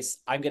space.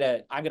 I'm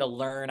going to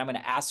learn. I'm going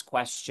to ask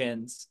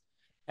questions.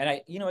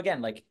 And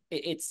again, like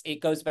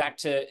it goes back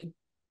to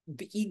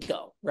the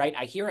ego, right?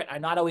 I hear it.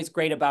 I'm not always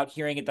great about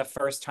hearing it the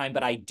first time,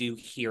 but I do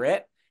hear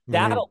it.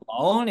 That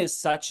alone is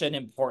such an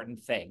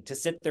important thing, to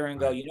sit there and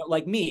go,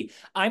 like me,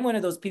 I'm one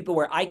of those people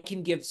where I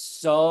can give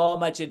so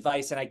much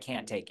advice and I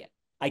can't take it.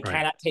 I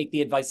cannot take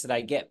the advice that I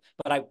give,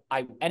 but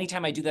I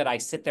anytime I do that, I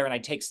sit there and I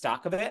take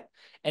stock of it.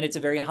 And it's a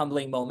very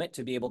humbling moment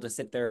to be able to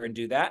sit there and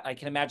do that. I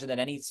can imagine that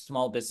any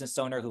small business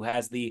owner who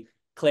has the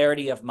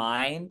clarity of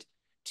mind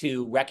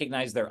to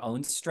recognize their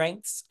own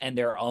strengths and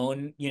their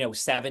own,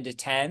 7 to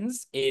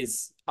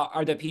 10s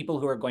are the people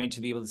who are going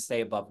to be able to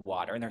stay above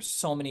water. And there's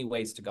so many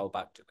ways to go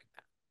about doing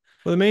that.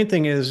 Well, the main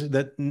thing is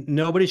that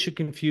nobody should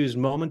confuse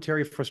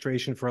momentary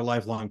frustration for a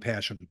lifelong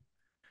passion.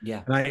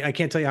 Yeah. And I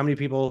can't tell you how many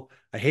people,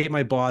 I hate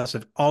my boss.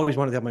 I've always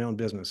wanted to have my own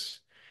business.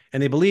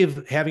 And they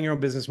believe having your own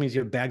business means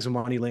you have bags of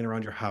money laying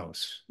around your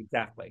house.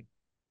 Exactly.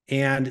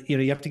 And,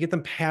 you have to get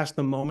them past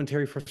the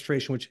momentary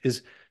frustration, which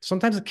is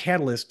sometimes a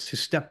catalyst to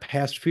step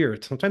past fear.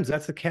 Sometimes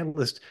that's the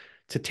catalyst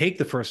to take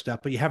the first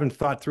step, but you haven't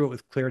thought through it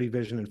with clarity,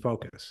 vision, and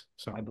focus.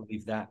 So I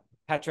believe that.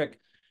 Patrick,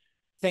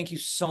 thank you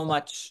so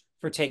much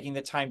for taking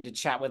the time to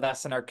chat with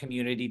us and our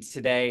community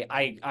today.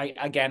 I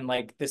again,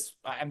 like this,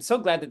 I'm so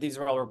glad that these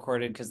are all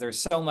recorded because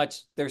there's so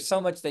much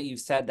that you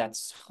said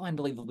that's so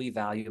unbelievably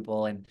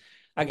valuable. And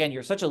again,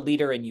 you're such a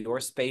leader in your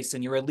space,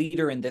 and you're a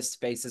leader in this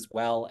space as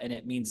well. And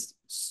it means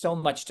so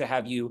much to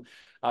have you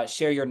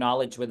share your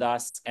knowledge with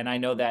us. And I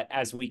know that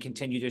as we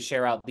continue to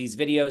share out these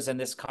videos and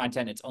this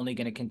content, it's only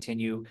going to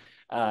continue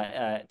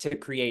to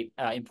create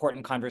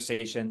important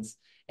conversations.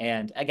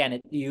 And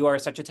again, you are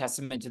such a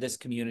testament to this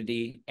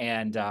community.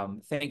 And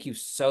thank you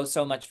so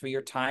much for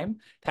your time.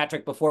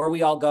 Patrick, before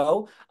we all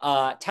go,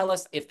 tell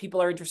us if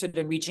people are interested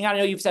in reaching out. I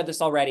know you've said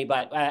this already,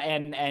 but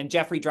and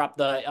Jeffrey dropped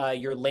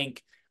your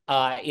link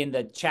in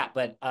the chat,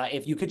 but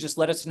if you could just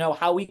let us know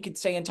how we could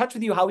stay in touch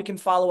with you, how we can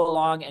follow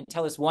along, and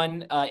tell us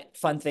one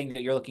fun thing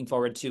that you're looking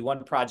forward to,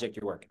 one project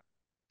you're working on.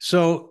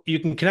 So you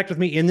can connect with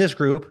me in this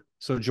group.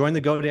 So join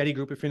the GoDaddy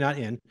group if you're not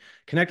in.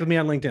 Connect with me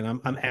on LinkedIn.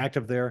 I'm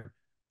active there.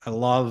 I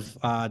love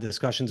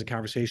discussions and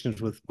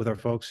conversations with our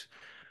folks.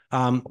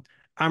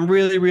 I'm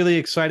really, really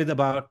excited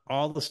about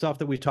all the stuff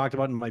that we talked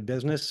about in my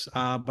business,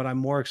 but I'm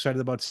more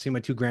excited about seeing my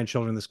 2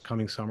 grandchildren this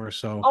coming summer.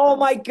 So, oh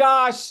my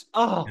gosh!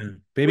 Oh, yeah.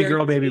 Baby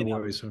girl, baby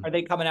boy. So. Are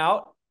they coming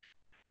out?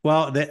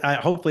 Well,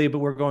 hopefully, but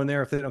we're going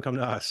there if they don't come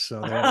to us.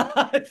 So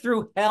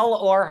through hell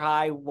or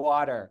high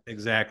water.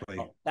 Exactly.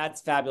 Oh,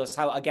 that's fabulous.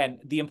 How, again,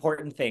 the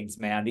important things,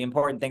 man, the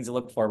important things to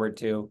look forward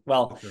to.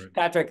 Well,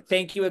 Patrick,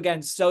 thank you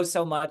again so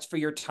much for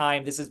your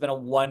time. This has been a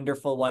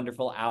wonderful,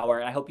 wonderful hour.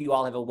 And I hope you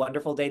all have a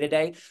wonderful day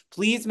today.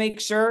 Please make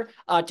sure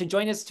to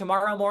join us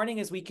tomorrow morning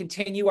as we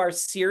continue our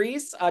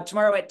series.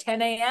 Tomorrow at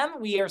 10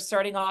 a.m., we are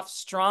starting off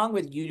strong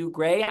with You Do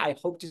Gray. I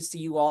hope to see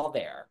you all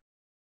there.